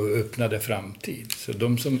och öppnade framtid. Så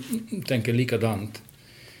de som tänker likadant,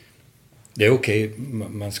 det är okej,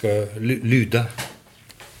 man ska lyda,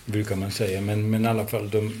 brukar man säga, men i alla fall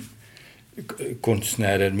de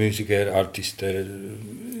konstnärer, musiker, artister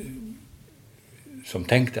som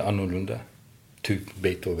tänkte annorlunda, typ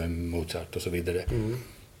Beethoven, Mozart och så vidare.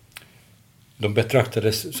 De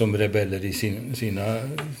betraktades som rebeller i sina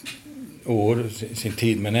år, sin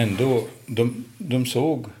tid, men ändå de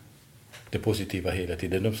såg det positiva hela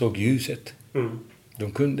tiden. De såg ljuset.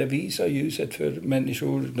 De kunde visa ljuset för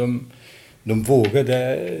människor. De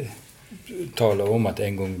vågade tala om att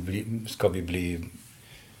en gång ska vi bli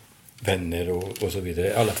vänner och så vidare.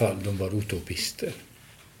 I alla fall, de var utopister.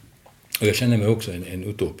 Och jag känner mig också en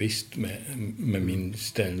utopist med min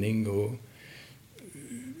ställning. Och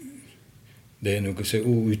det är nog så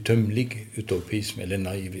outtömlig utopism eller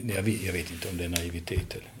naivitet. Jag vet inte om det är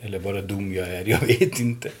naivitet eller bara dum jag är. Jag vet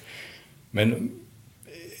inte. Men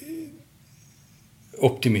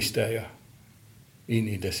optimist är jag in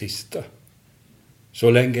i det sista.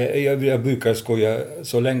 Så länge, jag brukar skoja,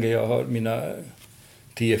 så länge jag har mina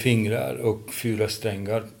 10 fingrar och 4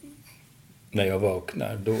 strängar när jag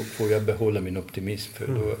vaknar, då får jag behålla min optimism,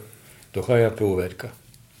 för då kan jag påverka.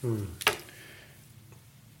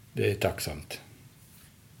 Det är tacksamt.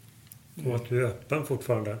 Och att du är öppen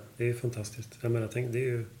fortfarande, det är fantastiskt. Jag menar, det är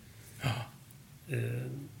ju...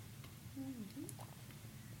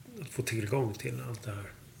 att få tillgång till allt det här.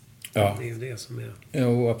 Ja. Det är ju det som är...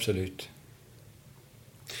 Ja, absolut.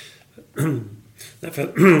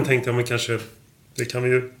 Därför tänkte jag, men kanske... Det kan vi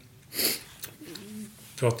ju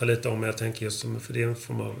prata lite om. Jag tänker just som... För det är en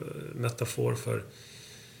form av metafor för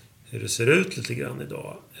hur det ser ut lite grann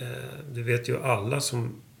idag. Det vet ju alla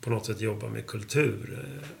som på något sätt jobbar med kultur.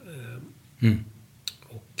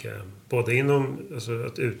 Och både inom... Alltså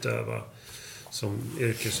att utöva som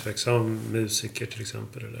yrkesverksam musiker till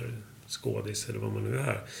exempel, eller skådis eller vad man nu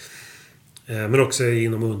är. Men också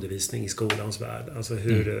inom undervisning i skolans värld. Alltså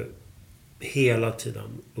hur det hela tiden,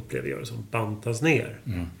 upplever jag det som, bantas ner.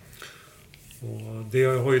 Och det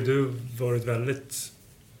har ju du varit väldigt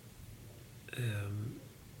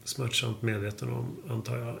smärtsamt medveten om,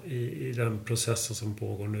 antar jag, i den processen som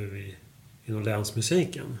pågår nu inom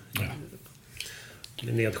länsmusiken. Ja.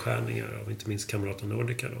 Med nedskärningar av inte minst Kamraten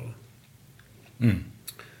Nordica då.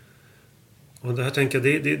 Och det här tänker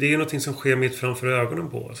jag, det är någonting som sker mitt framför ögonen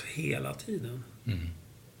på oss hela tiden.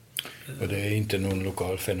 Och det är inte någon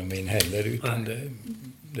lokal fenomen heller, utan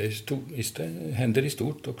det är stort, det händer i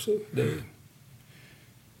stort också.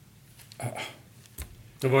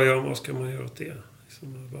 Och vad ska man göra åt det?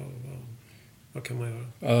 Liksom, vad kan man göra?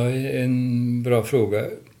 Ja, en bra fråga.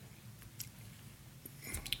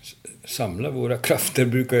 Samla våra krafter,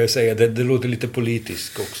 brukar jag säga. Det låter lite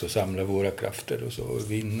politiskt också, samla våra krafter och så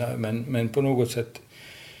och vinna. Men på något sätt,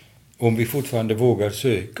 om vi fortfarande vågar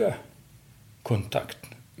söka kontakt.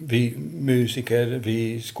 Vi musiker,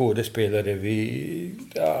 vi skådespelare,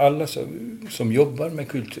 alla som jobbar med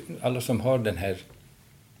kultur, alla som har den här,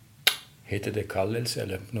 heter det kallelse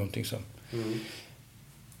eller någonting som.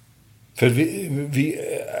 För vi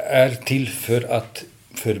är till för att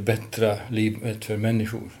förbättra livet för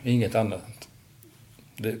människor, inget annat.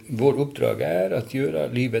 Vår uppdrag är att göra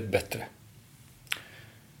livet bättre.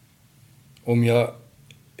 Om jag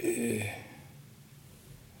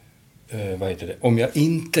om jag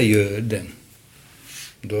inte gör den,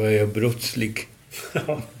 då är jag brottslig.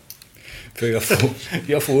 För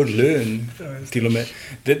jag får lön till och med.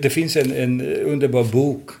 Det finns en underbar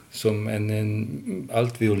bok som en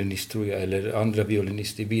altviolinist, tror jag, eller andra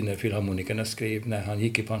violinist i Wiener Filharmonikerna skrev när han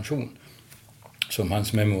gick i pension. Som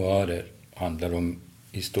hans memoarer handlar om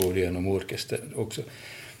historien om orkester också.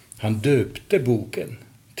 Han döpte boken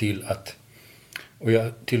till att, och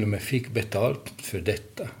jag till och med fick betalt för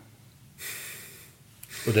detta.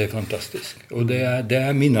 Och det är fantastiskt. Och det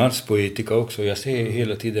är min artspoetika också. Jag ser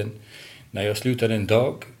hela tiden, när jag slutar en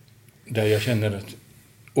dag, där jag känner att,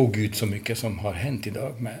 Gud, så mycket som har hänt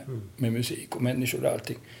idag med musik och människor och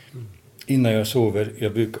allting. Innan jag sover,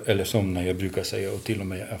 eller somnar, jag brukar säga, och till och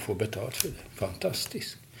med jag får betalt för det.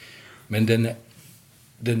 Fantastiskt. Men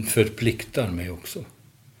den förpliktar mig också.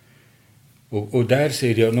 Och där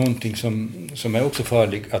ser jag någonting som är också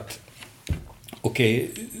farligt, att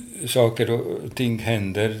saker och ting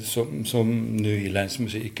händer som nu i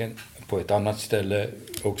länsmusiken, på ett annat ställe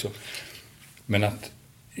också. Men att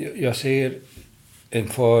jag ser en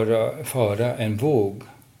fara, en våg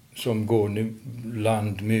som går nu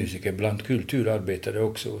bland musiker, bland kulturarbetare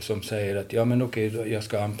också, som säger att jag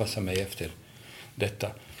ska anpassa mig efter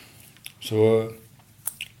detta. Så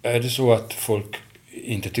är det så att folk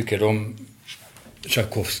inte tycker om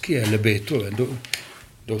Tchaikovsky eller Beethoven,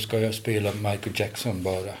 då ska jag spela Michael Jackson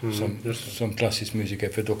bara som klassisk musiker,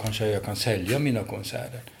 för då kanske jag kan sälja mina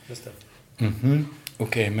konserter. Just det.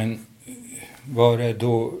 Okej, men vad är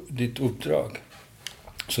då ditt uppdrag?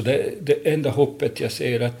 Så det enda hoppet jag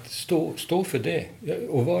ser, att stå för det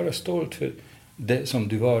och vara stolt för det som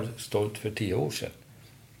du var stolt för 10 år sedan.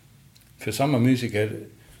 För samma musiker,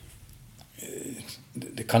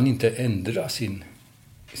 det kan inte ändra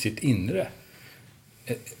sitt inre.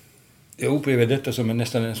 Jag upplever detta som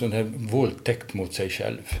nästan en sån här våldtäkt mot sig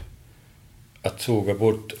själv. Att såga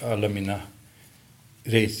bort alla mina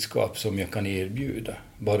redskap som jag kan erbjuda,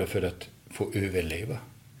 bara för att få överleva.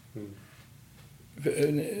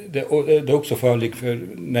 Det är också farligt, för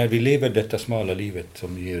när vi lever detta smala livet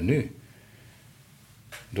som vi gör nu,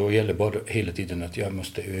 då gäller bara hela tiden att jag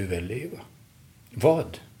måste överleva.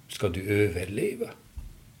 Vad ska du överleva?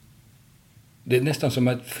 Det är nästan som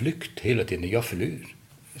att flykt hela tiden. Jag flyr.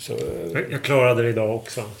 Så, jag klarade det idag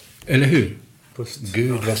också. Eller hur? Pust.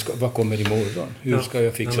 Gud, vad kommer imorgon? Hur ska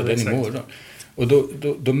jag fixa den exakt. imorgon? Och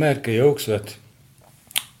då märker jag också att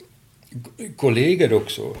kollegor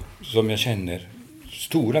också, som jag känner,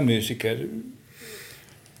 stora musiker,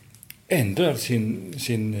 ändrar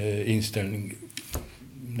sin inställning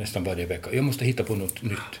nästan varje vecka. Jag måste hitta på något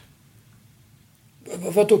nytt.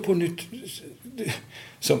 Vad då på nytt?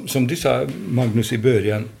 Som du sa, Magnus, i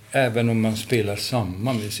början, även om man spelar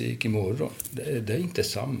samma musik imorgon, det är inte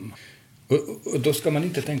samma. Och då ska man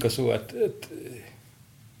inte tänka så att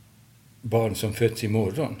barn som föds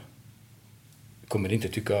imorgon kommer inte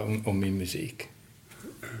tycka om min musik.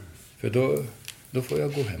 För då får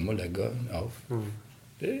jag gå hem och lägga av.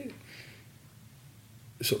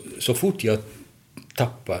 Så fort jag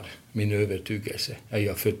tappar min övertygelse,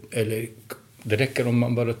 eller det räcker om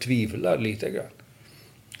man bara tvivlar lite grann,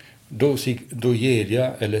 då ger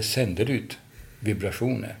jag eller sänder ut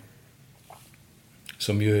vibrationer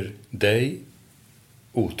som gör dig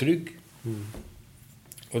otrygg.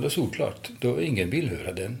 Och då såklart, då ingen vill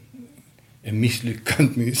höra den. En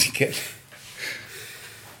misslyckad musiker.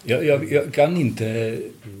 Jag kan inte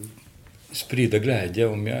sprida glädje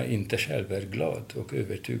om jag inte själv är glad och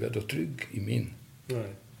övertygad och trygg i min. Nej.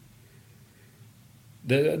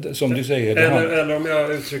 Det, som du säger. Eller om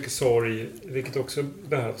jag uttrycker sorg, vilket också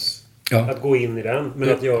behövs. Ja. Att gå in i den, men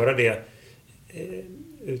att göra det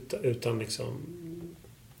utan liksom...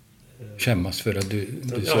 Skämmas för att du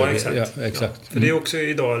ja, exakt. Ja, exakt. För det är också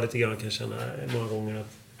idag lite grann, kan jag känna många gånger,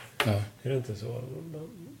 att är det inte så? Man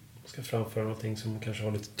ska framföra någonting som kanske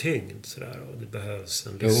har lite tyngd sådär, och det behövs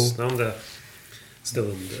en lyssnande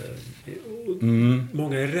stund.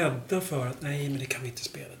 Många är rädda för att nej, men det kan vi inte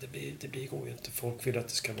spela, det går ju inte. Folk vill att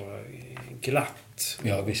det ska vara glatt.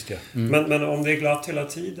 Ja, visst ja. Men om det är glatt hela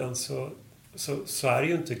tiden så är det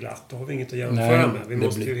ju inte glatt. Då har vi inget att jämföra med. Vi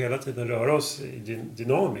måste ju hela tiden röra oss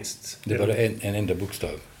dynamiskt. Det är bara en enda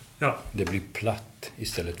bokstav. Ja. Det blir platt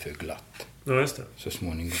istället för glatt. Ja, just det. Så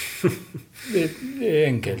småningom. det är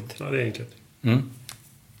enkelt. Ja, det är enkelt.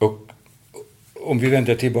 Och om vi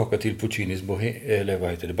vänder tillbaka till Puccinis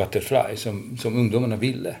Butterfly, som ungdomarna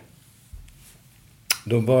ville.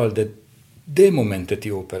 De valde det momentet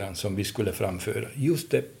i operan som vi skulle framföra.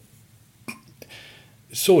 Just det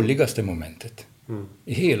sorgligaste momentet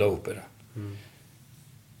i hela operan.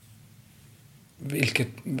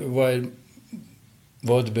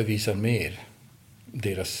 Vad bevisar mer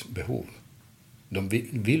deras behov? De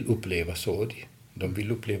vill uppleva sorg. De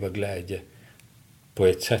vill uppleva glädje på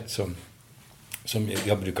ett sätt som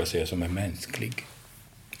jag brukar säga som är mänsklig.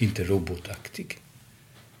 Inte robotaktig.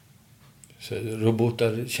 Så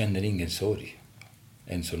robotar känner ingen sorg.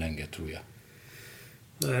 Än så länge, tror jag.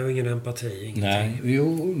 Nej, och ingen empati. Ingenting. Nej,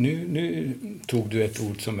 jo, nu tog du ett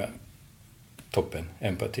ord som är toppen.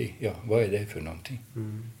 Empati. Ja, vad är det för någonting?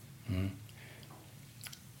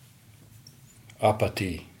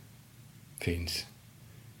 Apati finns.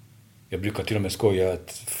 Jag brukar till och med skoja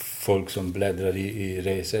att folk som bläddrar i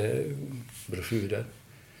resebroschyrer,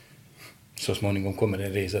 så småningom kommer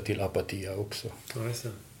en resa till Apatia också. Ja, just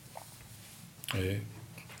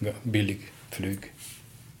det. Billig flyg.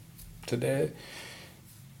 Så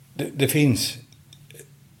det finns.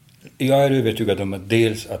 Jag är övertygad om att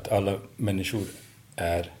dels att alla människor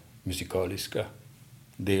är musikaliska.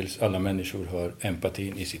 Dels alla människor har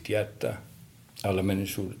empatin i sitt hjärta. Alla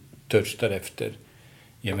människor törstar efter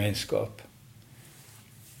gemenskap.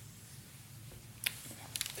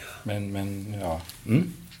 Men ja.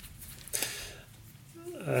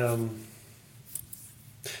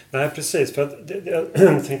 Nej, precis. För att jag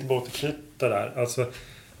tänkte bara återknyta där. Alltså,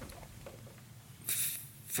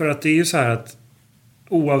 för att det är ju så här att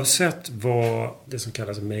oavsett vad det som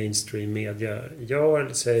kallas mainstream media gör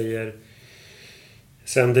eller säger,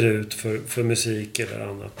 sänder ut för musik eller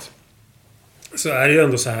annat, så är det ju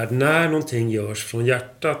ändå så här, när någonting görs från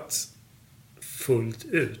hjärtat fullt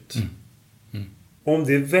ut, om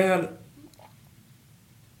det väl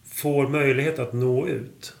får möjlighet att nå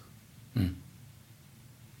ut,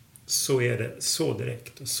 så är det så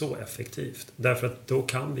direkt och så effektivt. Därför att då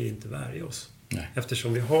kan vi inte värja oss. Nej.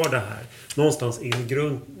 Eftersom vi har det här någonstans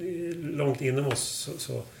långt inom oss,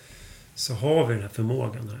 så har vi den här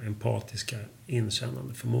förmågan, den här empatiska,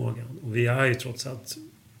 inkännande förmågan. Och vi är ju trots allt,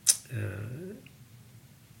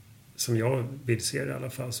 som jag vill se det i alla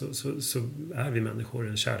fall, så är vi människor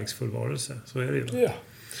en kärleksfull varelse. Så är det ju. Ja,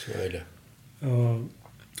 så är det.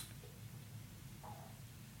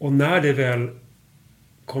 Och när det väl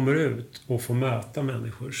kommer ut och får möta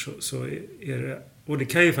människor, så är det... Och det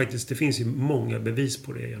kan ju faktiskt... Det finns ju många bevis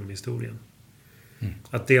på det genom historien.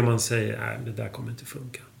 Att det man säger, nej, det där kommer inte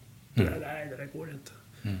funka. Det där går inte.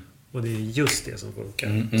 Och det är just det som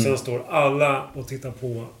funkar. Sen står alla och tittar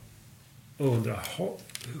på och undrar,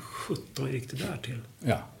 hur 17 gick det där till?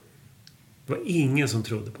 Ja. Det var ingen som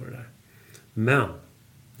trodde på det där. Men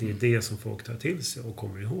det är det som folk tar till sig och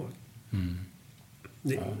kommer ihåg.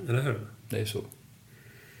 Eller hur? Det är så.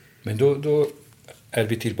 Men då är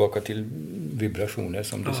vi tillbaka till vibrationer,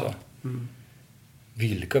 som du sa.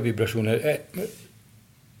 Vilka vibrationer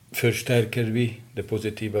förstärker vi de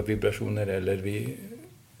positiva vibrationer, eller vi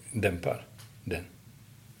dämpar den?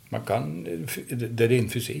 Man kan, det är en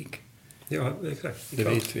fysik. Ja, exakt. Det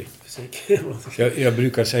vet vi. Fysik. Jag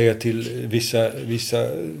brukar säga till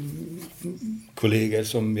vissa kollegor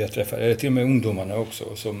som jag träffar, eller till och med ungdomarna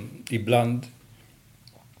också, som ibland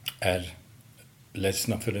är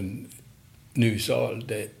ledsna för en ny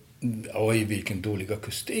sal. Oj, vilken dålig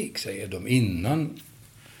akustik, säger de innan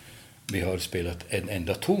vi har spelat en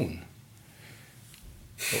enda ton.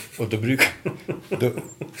 Och då brukar...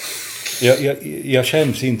 Jag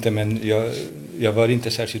skäms inte, men jag var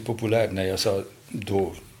inte särskilt populär när jag sa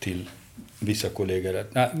då till vissa kollegor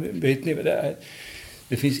att nej, vet ni vad det är?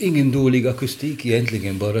 Det finns ingen dålig akustik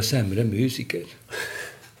egentligen, bara sämre musiker.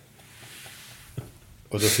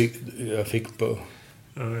 Och då jag fick på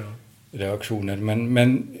reaktioner,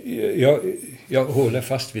 men jag håller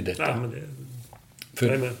fast vid detta. Ja,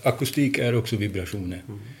 för akustik är också vibrationer.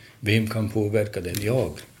 Vem kan påverka den?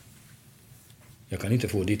 Jag kan inte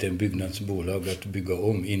få dit en byggnadsbolag att bygga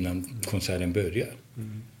om innan konserten börjar.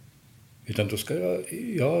 Utan då ska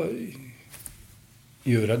jag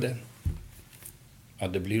göra den.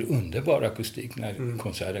 Att det blir underbar akustik när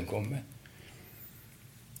konserten kommer.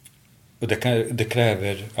 Och det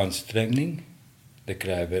kräver ansträngning. Det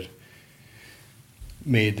kräver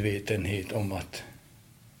medvetenhet om att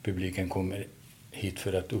publiken kommer hit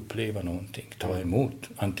för att uppleva någonting. Ta emot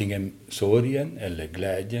antingen sorgen eller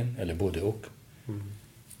glädjen eller både och.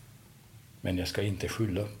 Men jag ska inte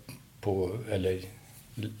skylla på eller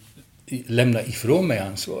lämna ifrån mig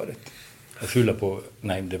ansvaret. Jag skylla på,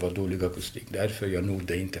 nej, det var dålig akustik. Därför jag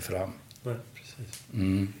nådde inte fram. Nej, precis.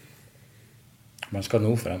 Man ska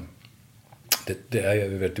nå fram. Det är jag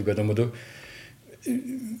övertygad om. Och då,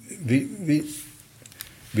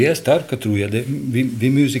 vi är starka, tror jag. Vi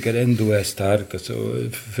musiker ändå är starka. Så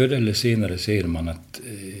förr eller senare ser man att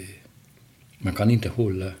man kan inte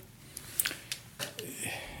hålla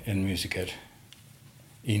en musiker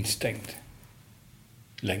instängd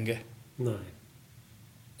länge. Nej.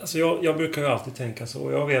 Alltså jag brukar ju alltid tänka så.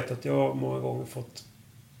 Och jag vet att jag många gånger fått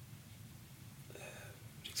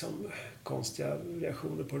liksom konstiga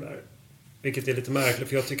reaktioner på det där. Vilket är lite märkligt,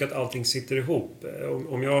 för jag tycker att allting sitter ihop.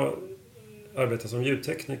 Om jag arbetar som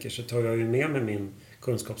ljudtekniker så tar jag ju med mig min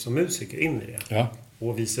kunskap som musiker in i det. Ja.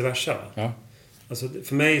 Och vice versa. Ja. Alltså,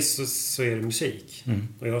 för mig så är det musik.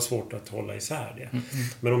 Och jag har svårt att hålla isär det.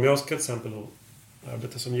 Men om jag ska till exempel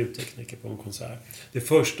arbeta som ljudtekniker på en konsert. Det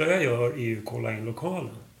första jag gör är ju att kolla in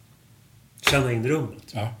lokalen. Känna in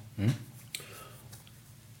rummet. Ja.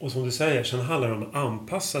 Och som du säger, sen handlar det om att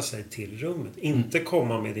anpassa sig till rummet. Inte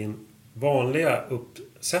komma med din vanliga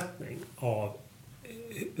uppsättning av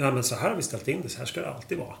ja, men så här har vi ställt in det, så här ska det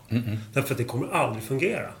alltid vara. Därför att det kommer aldrig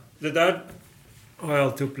fungera. Det där har jag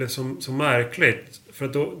alltid upplevt som märkligt. För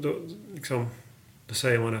att då liksom, då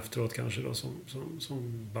säger man efteråt kanske då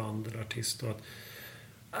som band eller artist då att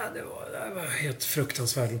det var helt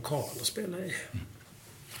fruktansvärd lokal att spela i.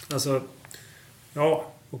 Alltså,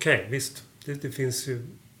 ja, okej, visst. Det finns ju,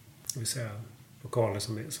 jag vill säga, lokaler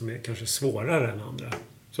som är kanske svårare än andra.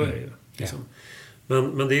 Så är det ju. Liksom.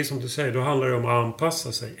 Men det är som du säger, då handlar det om att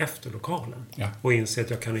anpassa sig efter lokalen. Ja. Och inse att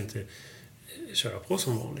jag kan inte köra på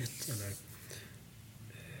som vanligt. Eller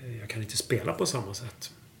jag kan inte spela på samma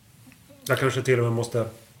sätt. Jag kanske till och med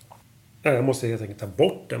måste helt enkelt ta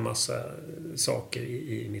bort en massa saker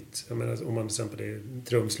i mitt... Jag menar, om man till exempel är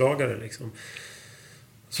trumslagare liksom.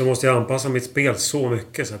 Så måste jag anpassa mitt spel så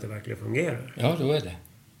mycket så att det verkligen fungerar. Ja, då är det.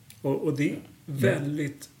 Och det är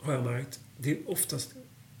väldigt, har jag märkt, det är oftast...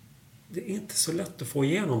 Det är inte så lätt att få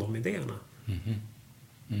igenom de idéerna.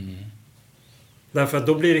 Därför att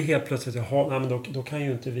då blir det helt plötsligt... men då kan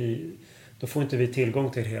ju inte vi... Då får inte vi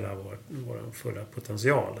tillgång till hela vår fulla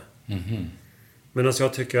potential. Men alltså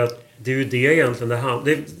jag tycker att det är ju det egentligen det handlar...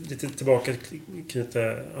 Det är lite tillbaka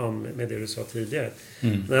knyta an med det du sa tidigare.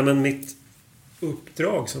 Nej, men mitt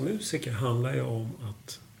uppdrag som musiker handlar ju om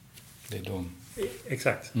att... Det är de.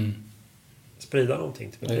 Exakt. Sprida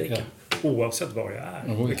någonting till publiken. Ja. Oavsett var jag är.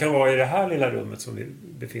 Ja. Det kan vara i det här lilla rummet som vi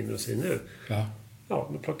befinner oss i nu. Ja. Ja,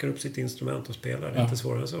 man plockar upp sitt instrument och spelar. Det är inte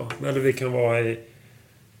svårare än så. Eller vi kan vara i...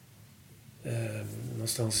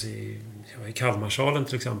 någonstans i Kalmarsalen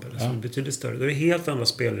till exempel. Som är betydligt större. Det är helt andra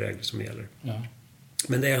spelregler som gäller. Ja.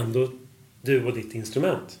 Men det är ändå du och ditt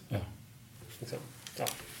instrument. Ja. Liksom. Ja.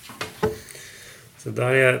 Så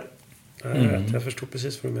där är jag förstår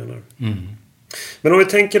precis vad du menar. Men om vi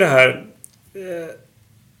tänker det här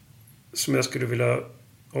som jag skulle vilja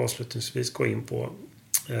avslutningsvis gå in på.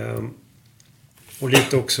 Och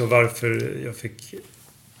lite också varför jag fick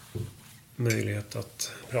möjlighet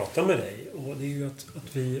att prata med dig. Och det är ju att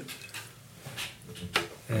vi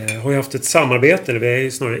har ju haft ett samarbete, eller vi har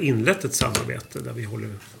ju snarare inlett ett samarbete där vi håller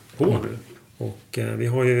på nu. Och vi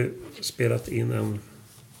har ju spelat in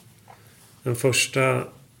en första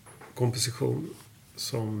komposition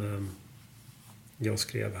som jag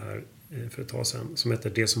skrev här för ett tag sedan, som heter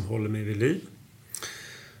Det som håller mig vid liv.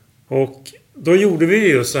 Och då gjorde vi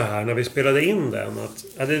ju så här när vi spelade in den att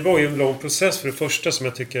det var ju en lång process för det första som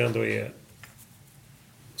jag tycker ändå är,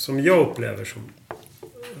 som jag upplever som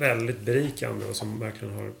väldigt berikande och som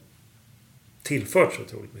verkligen har tillfört så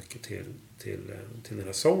otroligt mycket till den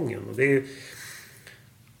här sången. Och det är ju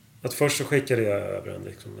att först så skickade jag över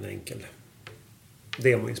en enkel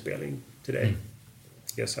demoinspelning till dig,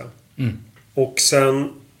 Gesa. Och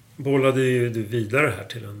sen bollade ju du vidare här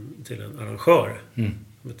till en arrangör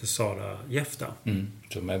som heter Sara Jefta.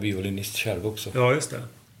 Som är violinist själv också. Ja, just det.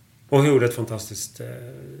 Och hon gjorde ett fantastiskt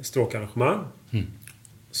stråkarrangemang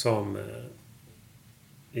som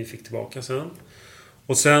vi fick tillbaka sen.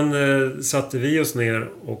 Och sen satte vi oss ner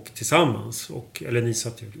och tillsammans, eller ni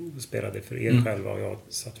satt och spelade för er själva och jag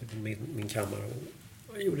satt vid min kammare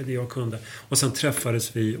och gjorde det jag kunde. Och sen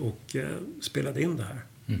träffades vi och spelade in det här.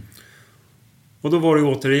 Och då var det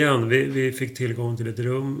återigen, vi fick tillgång till ett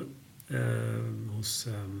rum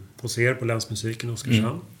hos er på Länsmusiken i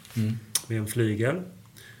Oskarshamn med en flygel.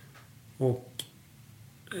 Och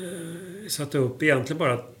satte upp egentligen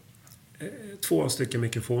bara 2 stycken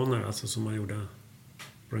mikrofoner, alltså som man gjorde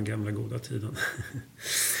på den gamla goda tiden.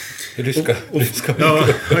 Ryska ja,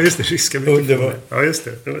 just det, ryska mikrofoner. Ja, just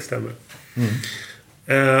det stämmer.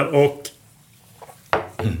 Och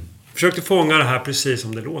försökte fånga det här precis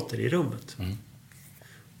som det låter i rummet.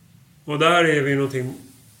 Och där är vi någonting,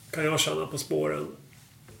 kan jag känna på spåren,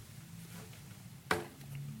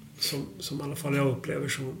 som i alla fall jag upplever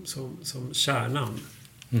som kärnan.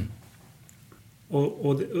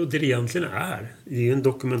 Och det egentligen det är en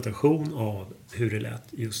dokumentation av hur det lät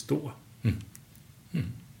just då.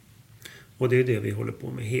 Och det är det vi håller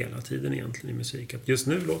på med hela tiden egentligen i musik. Att just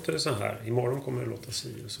nu låter det så här. Imorgon kommer det låta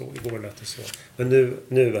si och så. Igår lät det så. Men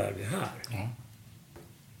nu är vi här. Ja.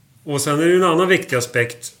 Och sen är det en annan viktig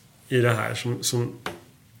aspekt i det här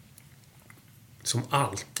som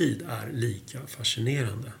alltid är lika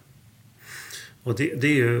fascinerande. Och det är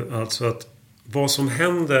ju alltså att vad som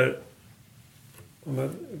händer, om jag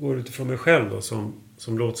går utifrån mig själv då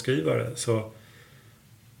som låtskrivare, så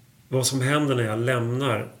vad som händer när jag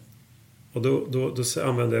lämnar, och då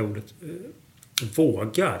använder jag ordet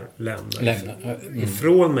vågar lämna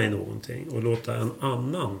ifrån mig någonting och låta en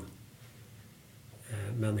annan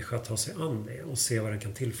människa ta sig an det och se vad den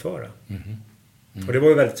kan tillföra. Och det var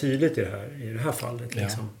ju väldigt tydligt i det här fallet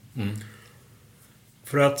liksom.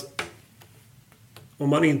 För att om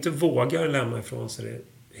man inte vågar lämna ifrån sig det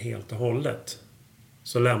helt och hållet,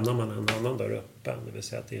 så lämnar man en annan dörr öppen. Det vill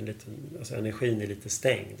säga att det är en liten, alltså energin är lite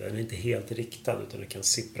stängd. Den är inte helt riktad, utan det kan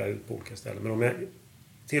sippra ut på olika ställen. Men om jag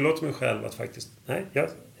tillåter mig själv att faktiskt, nej,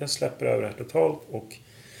 jag släpper över det här totalt och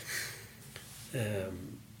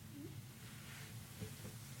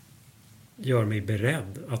gör mig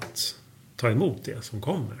beredd att ta emot det som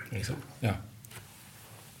kommer. Liksom. Ja.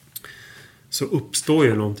 Så uppstår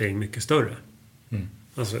ju någonting mycket större.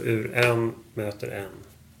 Alltså ur en möter en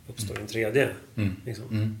uppstår en tredje.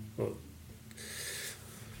 Liksom.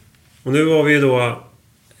 Och nu har vi ju då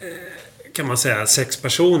kan man säga 6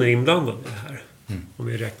 personer inblandade i det här. Om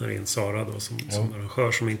vi räknar in Sara då som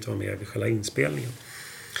arrangör som inte var med vid själva inspelningen.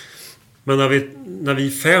 Men när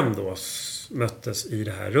vi 5 då möttes i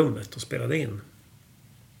det här rummet och spelade in,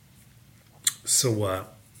 så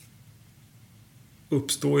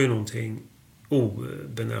uppstår ju någonting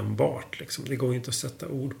obenämnbart liksom. Det går ju inte att sätta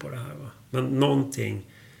ord på det här, va? Men någonting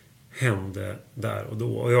hände där och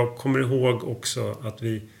då. Och jag kommer ihåg också att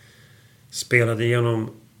vi spelade igenom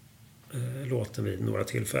låten vid några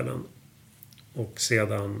tillfällen. Och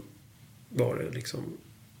sedan var det liksom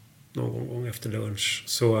någon gång efter lunch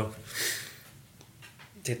så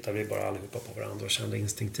tittade vi bara allihopa på varandra och kände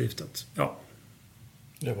instinktivt att ja,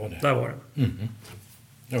 det var det. Där var det.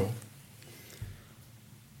 Ja.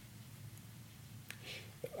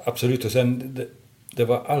 Absolut, och sen det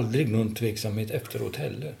var aldrig någon tveksamhet efteråt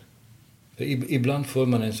heller. För ibland får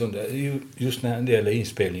man en sån där, just när det gäller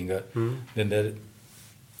inspelningar, den där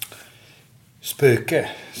spöke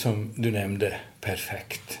som du nämnde,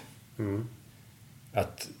 perfekt.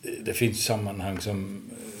 Att det finns sammanhang som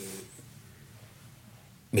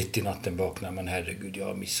mitt i natten vaknar man, herregud, jag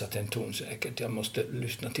har missat en ton säkert, jag måste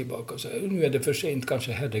lyssna tillbaka och säga, nu är det för sent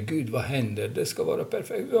kanske, herregud, vad händer, det ska vara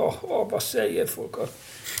perfekt, ja vad säger folk?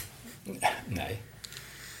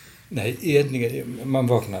 Nej, egentligen, man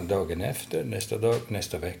vaknar dagen efter, nästa dag,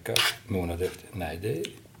 nästa vecka, månad efter, nej,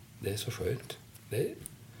 det är så skönt.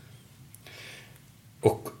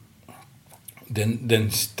 Och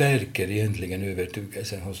den stärker egentligen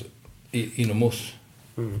övertygelsen inom oss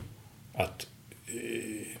att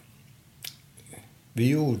vi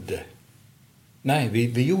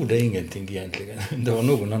gjorde ingenting egentligen. Det var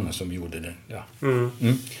någon annan som gjorde den. Ja.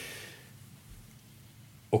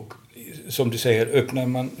 Och som du säger, öppnar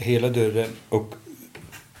man hela dörren och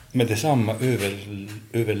med detsamma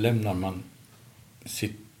överlämnar man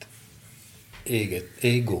sitt eget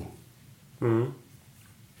ego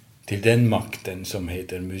till den makten som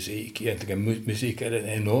heter musik. Egentligen musik är en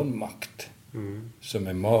enorm makt som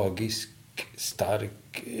är magisk,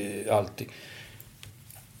 stark, allting.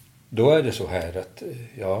 Då är det så här att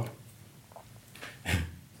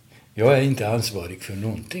jag är inte ansvarig för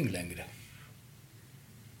någonting längre.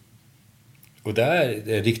 Och det är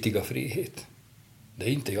det riktiga frihet. Det är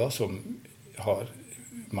inte jag som har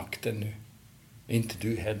makten nu. Inte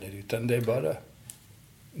du heller, utan det är bara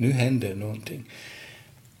nu händer någonting.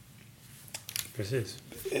 Precis.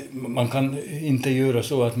 Man kan inte göra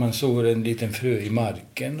så att man sår en liten frö i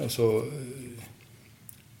marken och så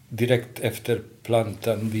direkt efter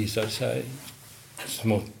plantan visar sig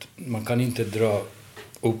smått. Man kan inte dra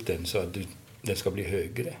upp den så att den ska bli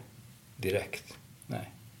högre direkt. Nej.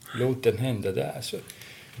 Låt den hända där. Så.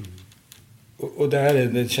 Och det här är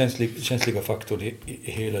den känsliga faktorn i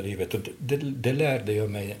hela livet. Och det lärde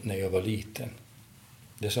jag mig när jag var liten.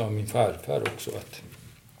 Det sa min farfar också, att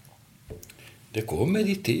det kommer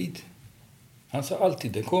i tid. Han sa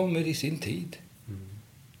alltid, det kommer i sin tid.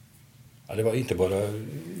 Ja, det var inte bara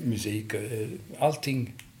musik,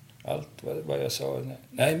 allting. Allt vad jag sa.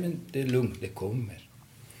 Nej, men det är lugnt, det kommer.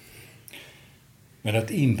 Men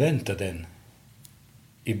att invänta den,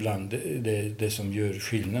 ibland det som gör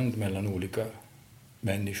skillnad mellan olika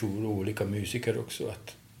människor och olika musiker också.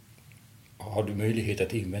 Att har du möjlighet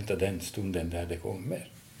att invänta den stunden där det kommer?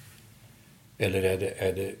 Eller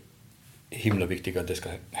är det himla viktigt att det ska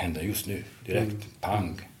hända just nu, direkt,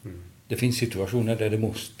 pang. Det finns situationer där det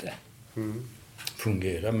måste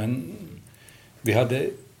fungera, men vi hade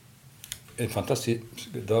en fantastisk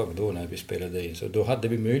dag då när vi spelade in, så då hade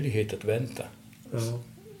vi möjlighet att vänta. Ja.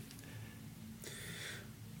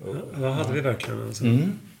 Ja, hade vi verkligen. Alltså.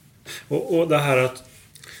 Och det här att...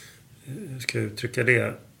 Hur ska jag uttrycka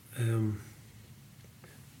det?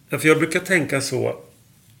 För jag brukar tänka så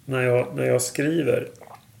när jag skriver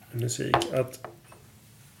musik, att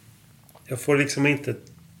jag får liksom inte...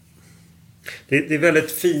 Det är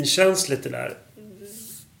väldigt finkänsligt det där.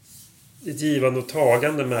 Ett givande och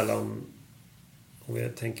tagande mellan... Om vi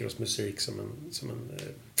tänker oss musik som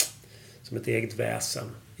ett eget väsen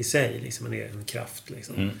i sig, liksom en egen kraft.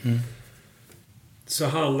 Liksom. Så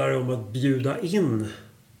handlar det om att bjuda in.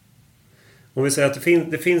 Om vi säger att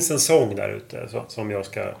det finns en sång där ute som jag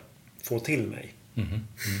ska få till mig.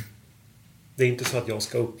 Det är inte så att jag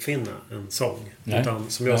ska uppfinna en sång. Nej. Utan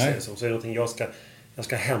som jag ser det så är det någonting jag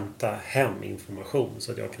ska hämta hem information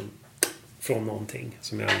så att jag kan från någonting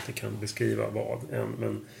som jag inte kan beskriva vad än,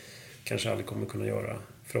 men kanske aldrig kommer kunna göra,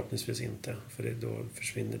 förhoppningsvis inte, för då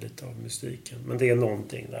försvinner lite av mystiken. Men det är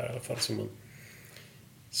någonting där i alla fall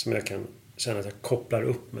som jag kan känna att jag kopplar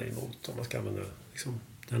upp mig mot, om man ska använda liksom,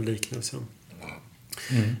 den liknelsen.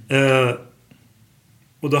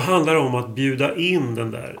 Och då handlar det om att bjuda in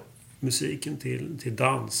den där musiken till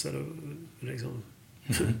dans eller liksom.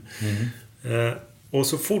 Och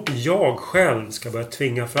så fort jag själv ska börja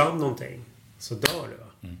tvinga fram någonting, så dör det, va?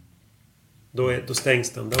 Då stängs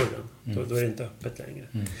den dörren. Då är det inte öppet längre.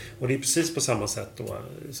 Och det är precis på samma sätt då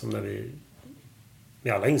som när vi,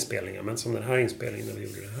 med alla inspelningar, men som den här inspelningen när vi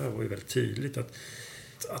gjorde det här, var ju väldigt tydligt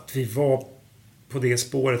att vi var på det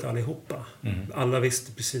spåret allihopa. Alla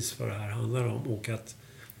visste precis vad det här handlar om, och att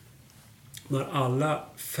när alla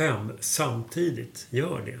 5 samtidigt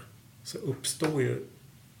gör det, så uppstår ju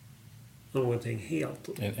någonting helt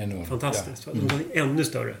fantastiskt. Ja. Någonting ännu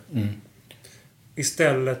större.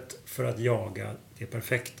 Istället för att jaga det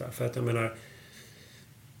perfekta. För att jag menar,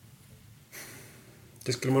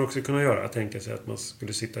 det skulle man också kunna göra. Att tänka sig att man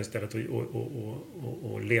skulle sitta istället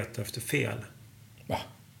och leta efter fel. Va?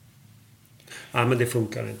 Ja, men det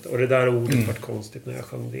funkar inte. Och det där ordet var konstigt när jag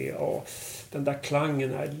sjöng det. Ja, den där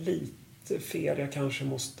klangen är lite fel. Jag kanske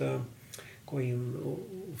måste gå in och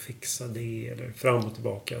fixa det. Eller fram och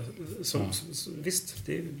tillbaka. Så, visst,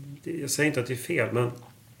 jag säger inte att det är fel, men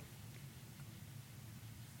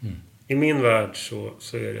i min värld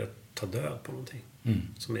så är det att ta död på någonting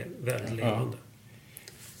som är väldigt levande.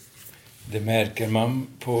 Det märker man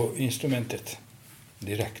på instrumentet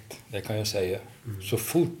direkt, det kan jag säga. Så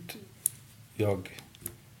fort jag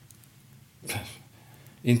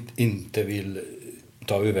inte vill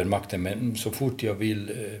ta över makten, men så fort jag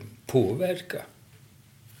vill påverka,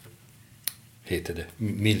 heter det,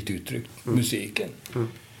 milt uttryckt, musiken.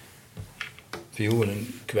 Fiolen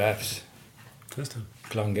kvävs. Just det.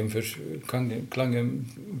 Klangen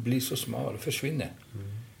blir så smal, försvinner.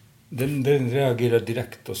 Den reagerar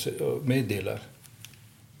direkt och meddelar.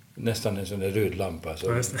 Nästan en sån där röd lampa.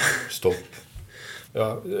 Så stopp.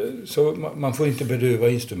 Ja, så man får inte beröva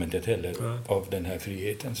instrumentet heller av den här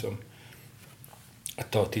friheten som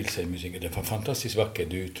att ta till sig musiken. Det var fantastiskt vackert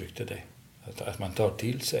du uttryckte det. Att man tar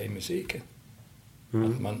till sig musiken.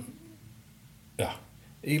 Att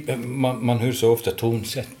man hör så ofta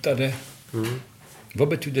tonsättare. Vad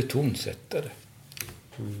betyder tonsättare?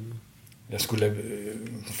 Jag skulle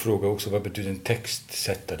fråga också, vad betyder en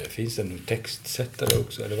textsättare? Finns det nu textsättare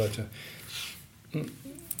också? Eller vad?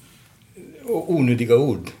 Och onödiga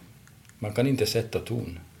ord. Man kan inte sätta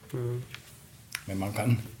ton. Men man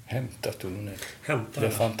kan hämta toner. Det är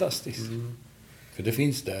fantastiskt. För det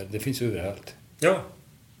finns där, det finns överallt. Ja.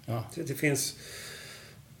 Det finns...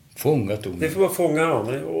 Fånga toner. Det får bara fånga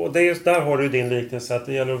dem. Och det är just där har du din liknelse, att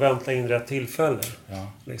det gäller att vänta in rätt tillfälle.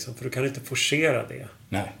 Ja. Liksom, för du kan inte forcera det.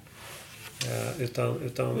 Nej. Utan...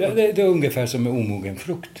 Ja, det är ungefär som med omogen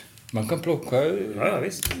frukt. Man kan plocka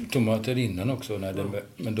visst. Tomater innan också,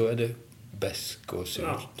 men då är det bäsk och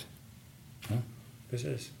surt. Ja.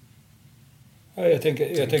 Precis. Ja, jag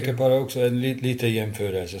tänker bara också en liten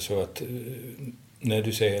jämförelse, så att när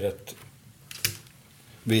du säger att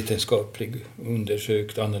vetenskaplig,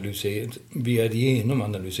 undersökt, analyserat, vi är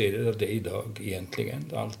genomanalyserade av det idag egentligen.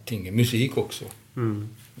 Allting är musik också.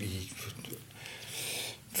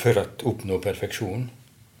 För att uppnå perfektion.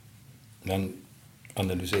 Man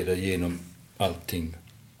analyserar genom allting.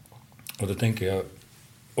 Och då tänker jag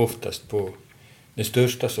oftast på det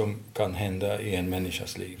största som kan hända i en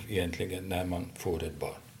människas liv egentligen, när man får ett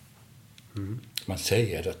Man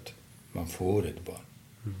säger att man får ett barn.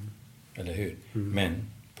 Eller hur? Men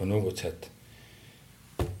på något sätt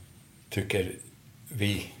tycker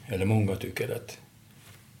vi, eller många tycker att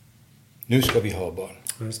nu ska vi ha barn.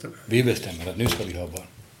 Just det. Vi bestämmer att nu ska vi ha barn.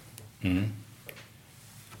 Mm.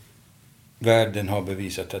 Världen har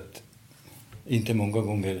bevisat att inte många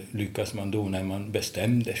gånger lyckas man då när man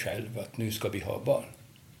bestämde själv att nu ska vi ha barn.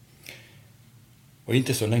 Och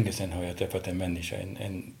inte så länge sedan har jag träffat en människa,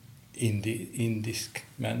 en indisk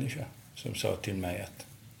människa, som sa till mig att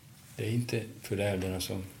det är inte föräldrarna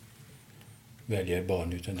som väljer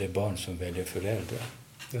barn, utan det är barn som väljer föräldrar.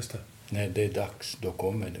 Just det. När det är dags, då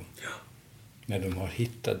kommer de. Ja. När de har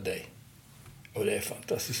hittat dig. Och det är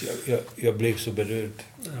fantastiskt. Jag blev så berörd.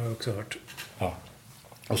 Det har jag också hört. Ja.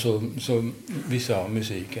 Och så vi sa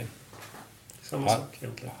musiken. Samma sak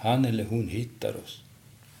egentligen. Han eller hon hittar oss.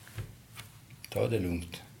 Ta det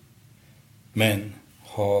lugnt. Men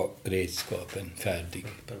ha redskapen färdig.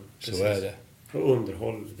 Precis. Så är det. Och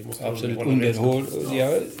underhåll. Det måste Absolut. Underhåll.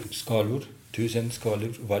 Ja, skalor. 1000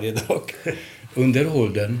 skalor varje dag.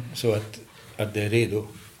 Underhåll den så att det är redo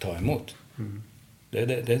att ta emot. Mm.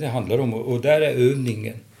 Det handlar om. Och där är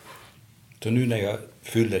övningen. Så nu när jag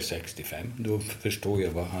fyller 65, då förstår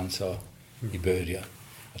jag vad han sa i början.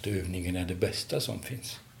 Att övningen är det bästa som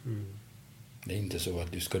finns. Mm. Det är inte så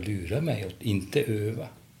att du ska lura mig att inte öva.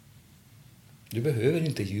 Du behöver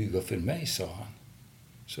inte ljuga för mig, sa han.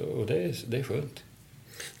 Och det är skönt.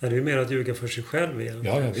 Ja, det är mer att ljuga för sig själv igen.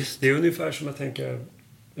 Ja, visst. Det är ungefär som jag tänker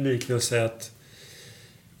liknelse att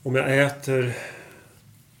om jag äter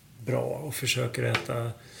bra och försöker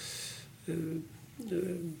äta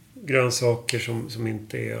grönsaker som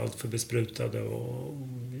inte är alltför besprutade och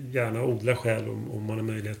gärna odla själv om man har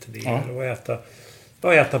möjlighet till det. Ja.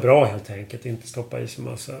 Och äta bra helt enkelt. Inte stoppa i så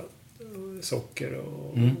massa socker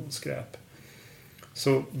och skräp.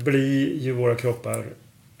 Så blir ju våra kroppar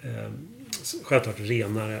självklart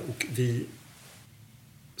renare, och vi,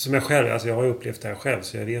 som jag själv, alltså jag har ju upplevt det här själv,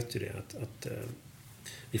 så jag vet ju det att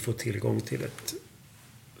vi får tillgång till en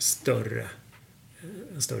större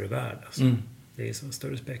värld. Alltså. Det är så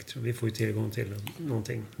större spektrum. Vi får ju tillgång till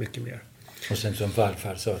någonting mycket mer. Och sen som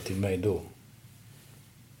farfar sa till mig då,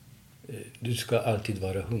 du ska alltid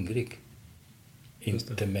vara hungrig,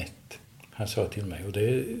 inte mätt. Han sa till mig, och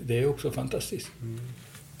det är också fantastiskt.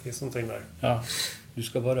 Det finns någonting där. Ja, du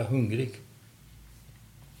ska vara hungrig.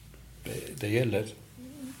 Det gäller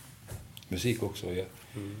musik också. Ja.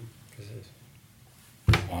 Precis.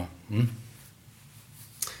 Ja.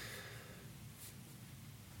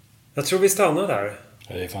 Jag tror vi stannar där.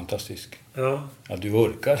 Ja, det är fantastiskt. Ja. Ja, du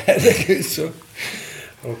orkar, herregud så.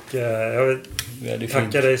 Och jag vill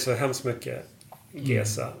tacka dig så hemskt mycket,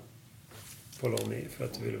 Gesa Poloni, för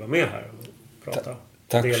att du ville vara med här och prata.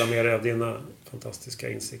 Tack. Dela med dig av dina fantastiska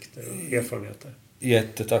insikter och erfarenheter.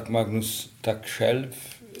 Jättetack, Magnus. Tack själv.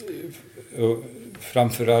 Och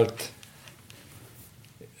framförallt,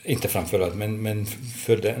 inte framförallt, men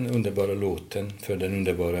för den underbara låten, för den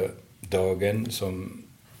underbara dagen som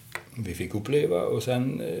vi fick uppleva, och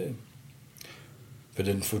sen för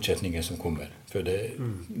den fortsättningen som kommer. För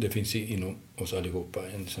det finns inom oss allihopa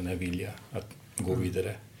en sån här vilja att gå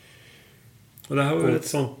vidare. Och det här var väl ett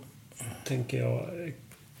sånt, tänker jag,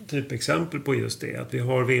 typ exempel på just det. Att vi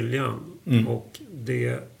har viljan. Och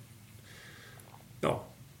det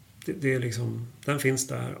är liksom, den finns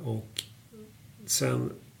där. Och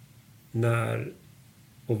sen när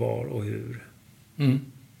och var och hur,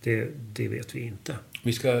 det vet vi inte.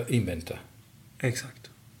 Vi ska invänta. Exakt.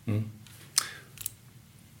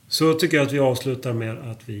 Så tycker jag att vi avslutar med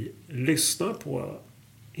att vi lyssnar på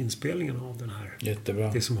inspelningen av den här.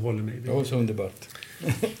 Jättebra. Det som håller mig. Ja, så underbart.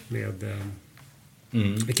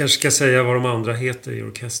 Vi kanske ska säga vad de andra heter i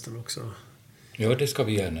orkestern också. Ja, det ska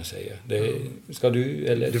vi gärna säga. Ska du,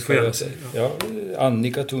 eller du ska får jag säga? Ja,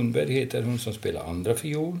 Annika Thunberg heter hon som spelar andra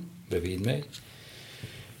fiol bredvid mig.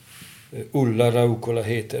 Ulla Raukola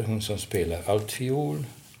heter hon som spelar altfiol,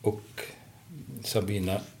 och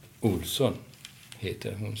Sabina Olsson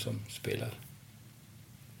heter hon som spelar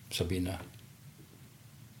Sabina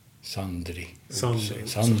Sandri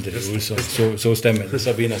Olsson. Så stämmer det.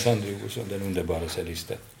 Sabina Sandri Olsson, den underbara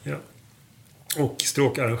cellisten. Ja. Och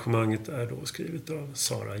stråkarrangemanget är då skrivet av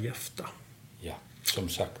Sara Gefta. Ja, som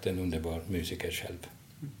sagt en underbar musiker själv.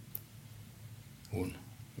 Hon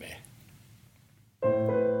med.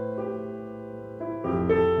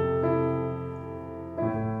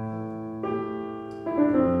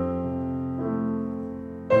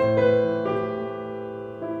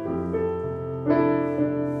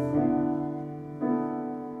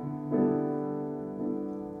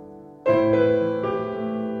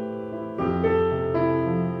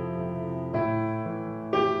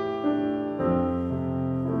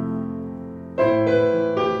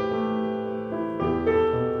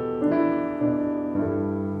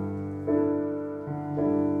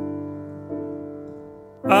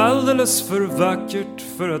 Alldeles för vackert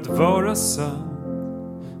för att vara sant.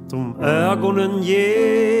 De ögonen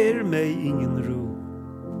ger mig ingen ro.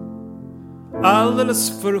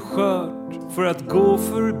 Alldeles för skört för att gå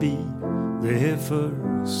förbi. Det är för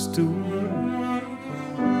stor.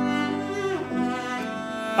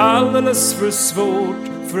 Alldeles för svårt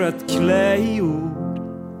för att klä i ord.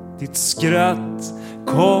 Ditt skratt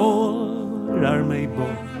kollar mig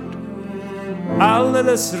bort.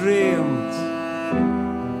 Alldeles rent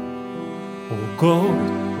och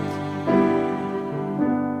gott.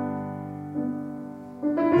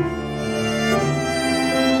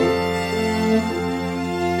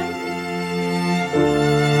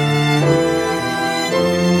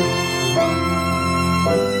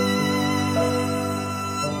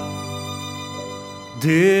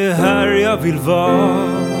 Det är här jag vill vara.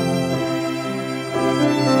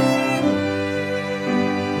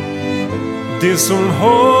 Det som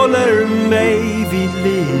håller mig vid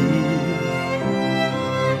liv.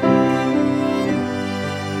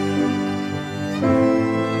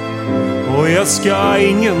 Och jag ska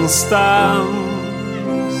ingenstans.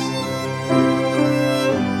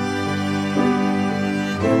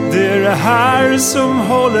 Det är det här som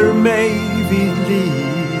håller mig vid liv.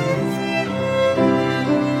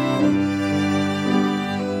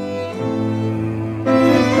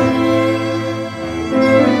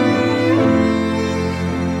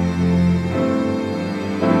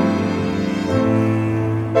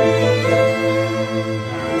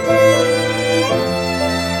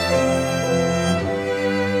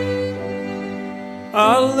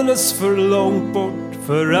 Alldeles för långt bort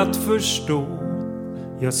för att förstå.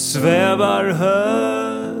 Jag svävar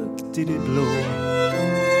högt i det blå.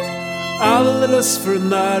 Alldeles för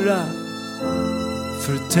nära,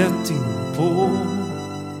 för tätt inpå.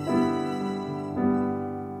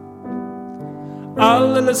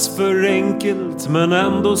 Alldeles för enkelt men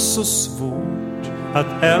ändå så svårt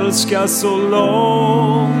att älska så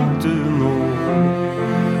långt du når.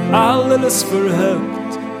 Alldeles för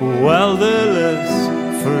högt och alldeles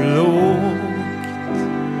för lågt.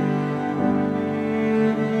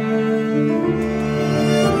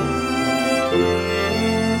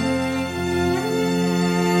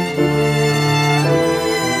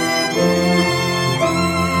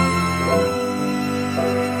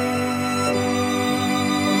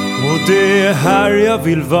 Och det är här jag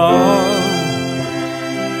vill vara.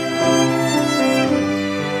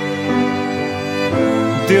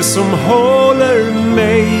 Det som håller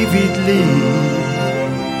mig vid liv.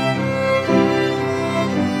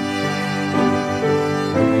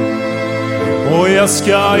 Och jag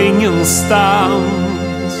ska ingenstans.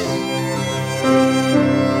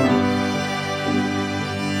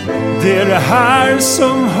 Det är det här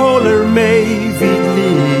som håller mig vid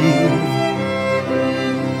liv.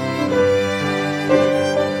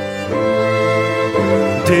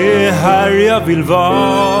 Det är här jag vill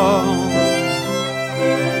vara.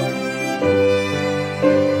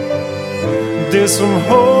 Det som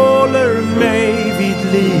håller mig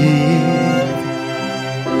vid liv.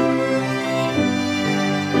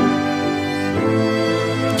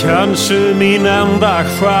 Kanske min enda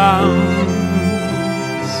chans.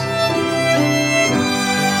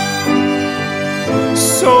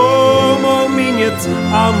 Som om inget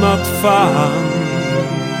annat fanns.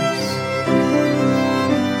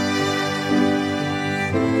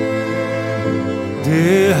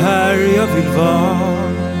 Det är här jag vill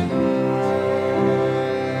vara.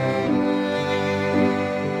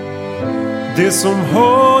 Det som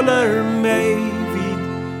håller mig vid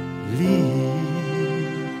liv.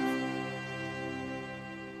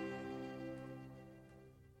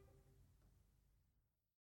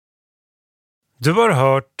 Du har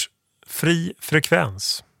hört Fri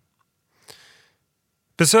frekvens.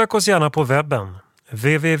 Besök oss gärna på webben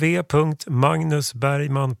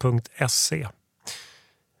www.magnusbergman.se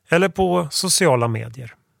eller på sociala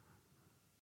medier.